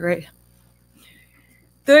history.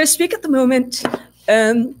 Though I speak at the moment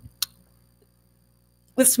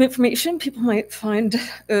with some information people might find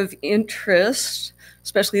of interest,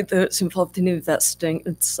 especially those involved in investing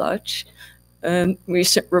and such.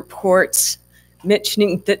 Recent reports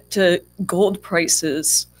mentioning that gold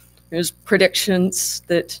prices, there's predictions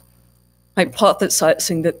that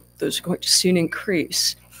hypothesizing that those are going to soon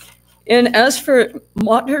increase. And as for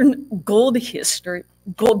modern gold history,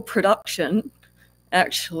 gold production,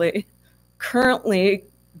 actually, currently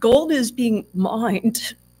gold is being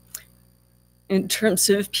mined in terms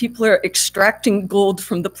of people are extracting gold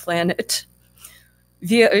from the planet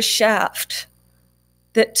via a shaft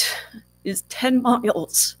that is 10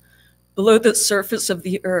 miles below the surface of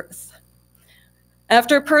the earth.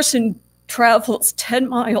 After a person travels 10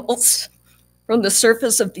 miles from the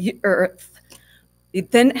surface of the earth, they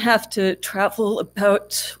then have to travel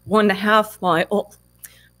about 1.5 miles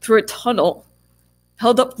through a tunnel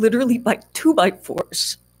held up literally by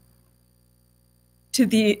 2x4s to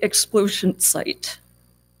the explosion site.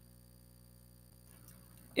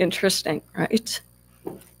 Interesting, right?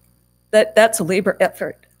 That's a labor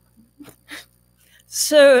effort.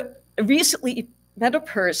 So I recently met a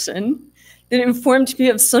person that informed me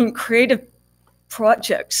of some creative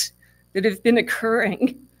projects that have been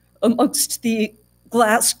occurring amongst the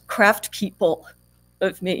glass craft people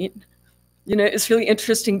of Maine. It's really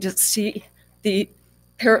interesting to see the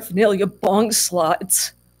paraphernalia bong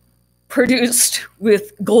slides produced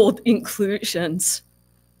with gold inclusions.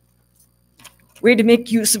 Way to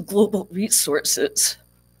make use of global resources.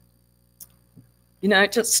 I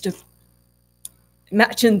just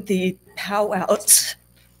imagine the powwows,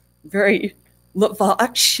 very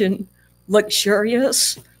lavish and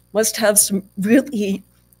luxurious, must have some really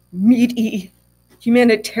meaty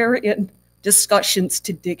humanitarian discussions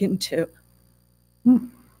to dig into.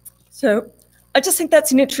 So I just think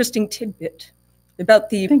that's an interesting tidbit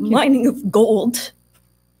about the mining of gold.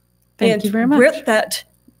 Thank you very much. Where that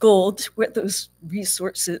gold, where those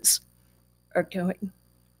resources are going.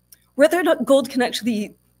 Whether or not gold can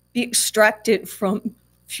actually be extracted from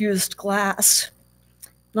fused glass,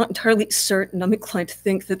 not entirely certain. I'm inclined to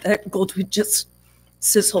think that that gold would just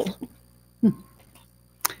sizzle.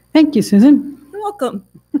 Thank you, Susan. You're welcome.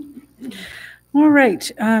 All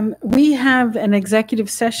right. We have an executive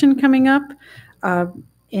session coming up,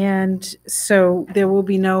 and so there will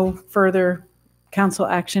be no further council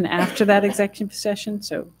action after that executive session,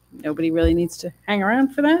 so nobody really needs to hang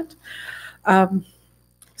around for that.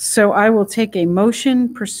 So I will take a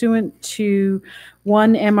motion pursuant to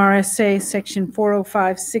 1 MRSA Section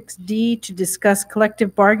 4056D to discuss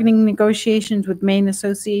collective bargaining negotiations with Maine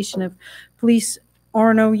Association of Police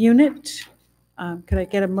Orono Unit. Could I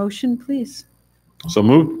get a motion, please? So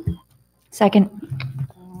moved. Second.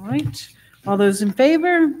 All right. All those in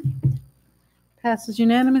favor? Passes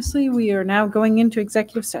unanimously. We are now going into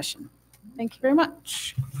executive session. Thank you very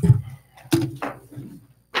much.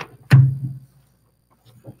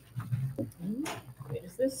 Wait,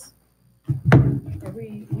 is this?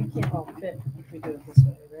 We can't all fit if we do it this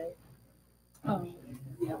way, right?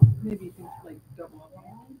 Yeah. Maybe you can like.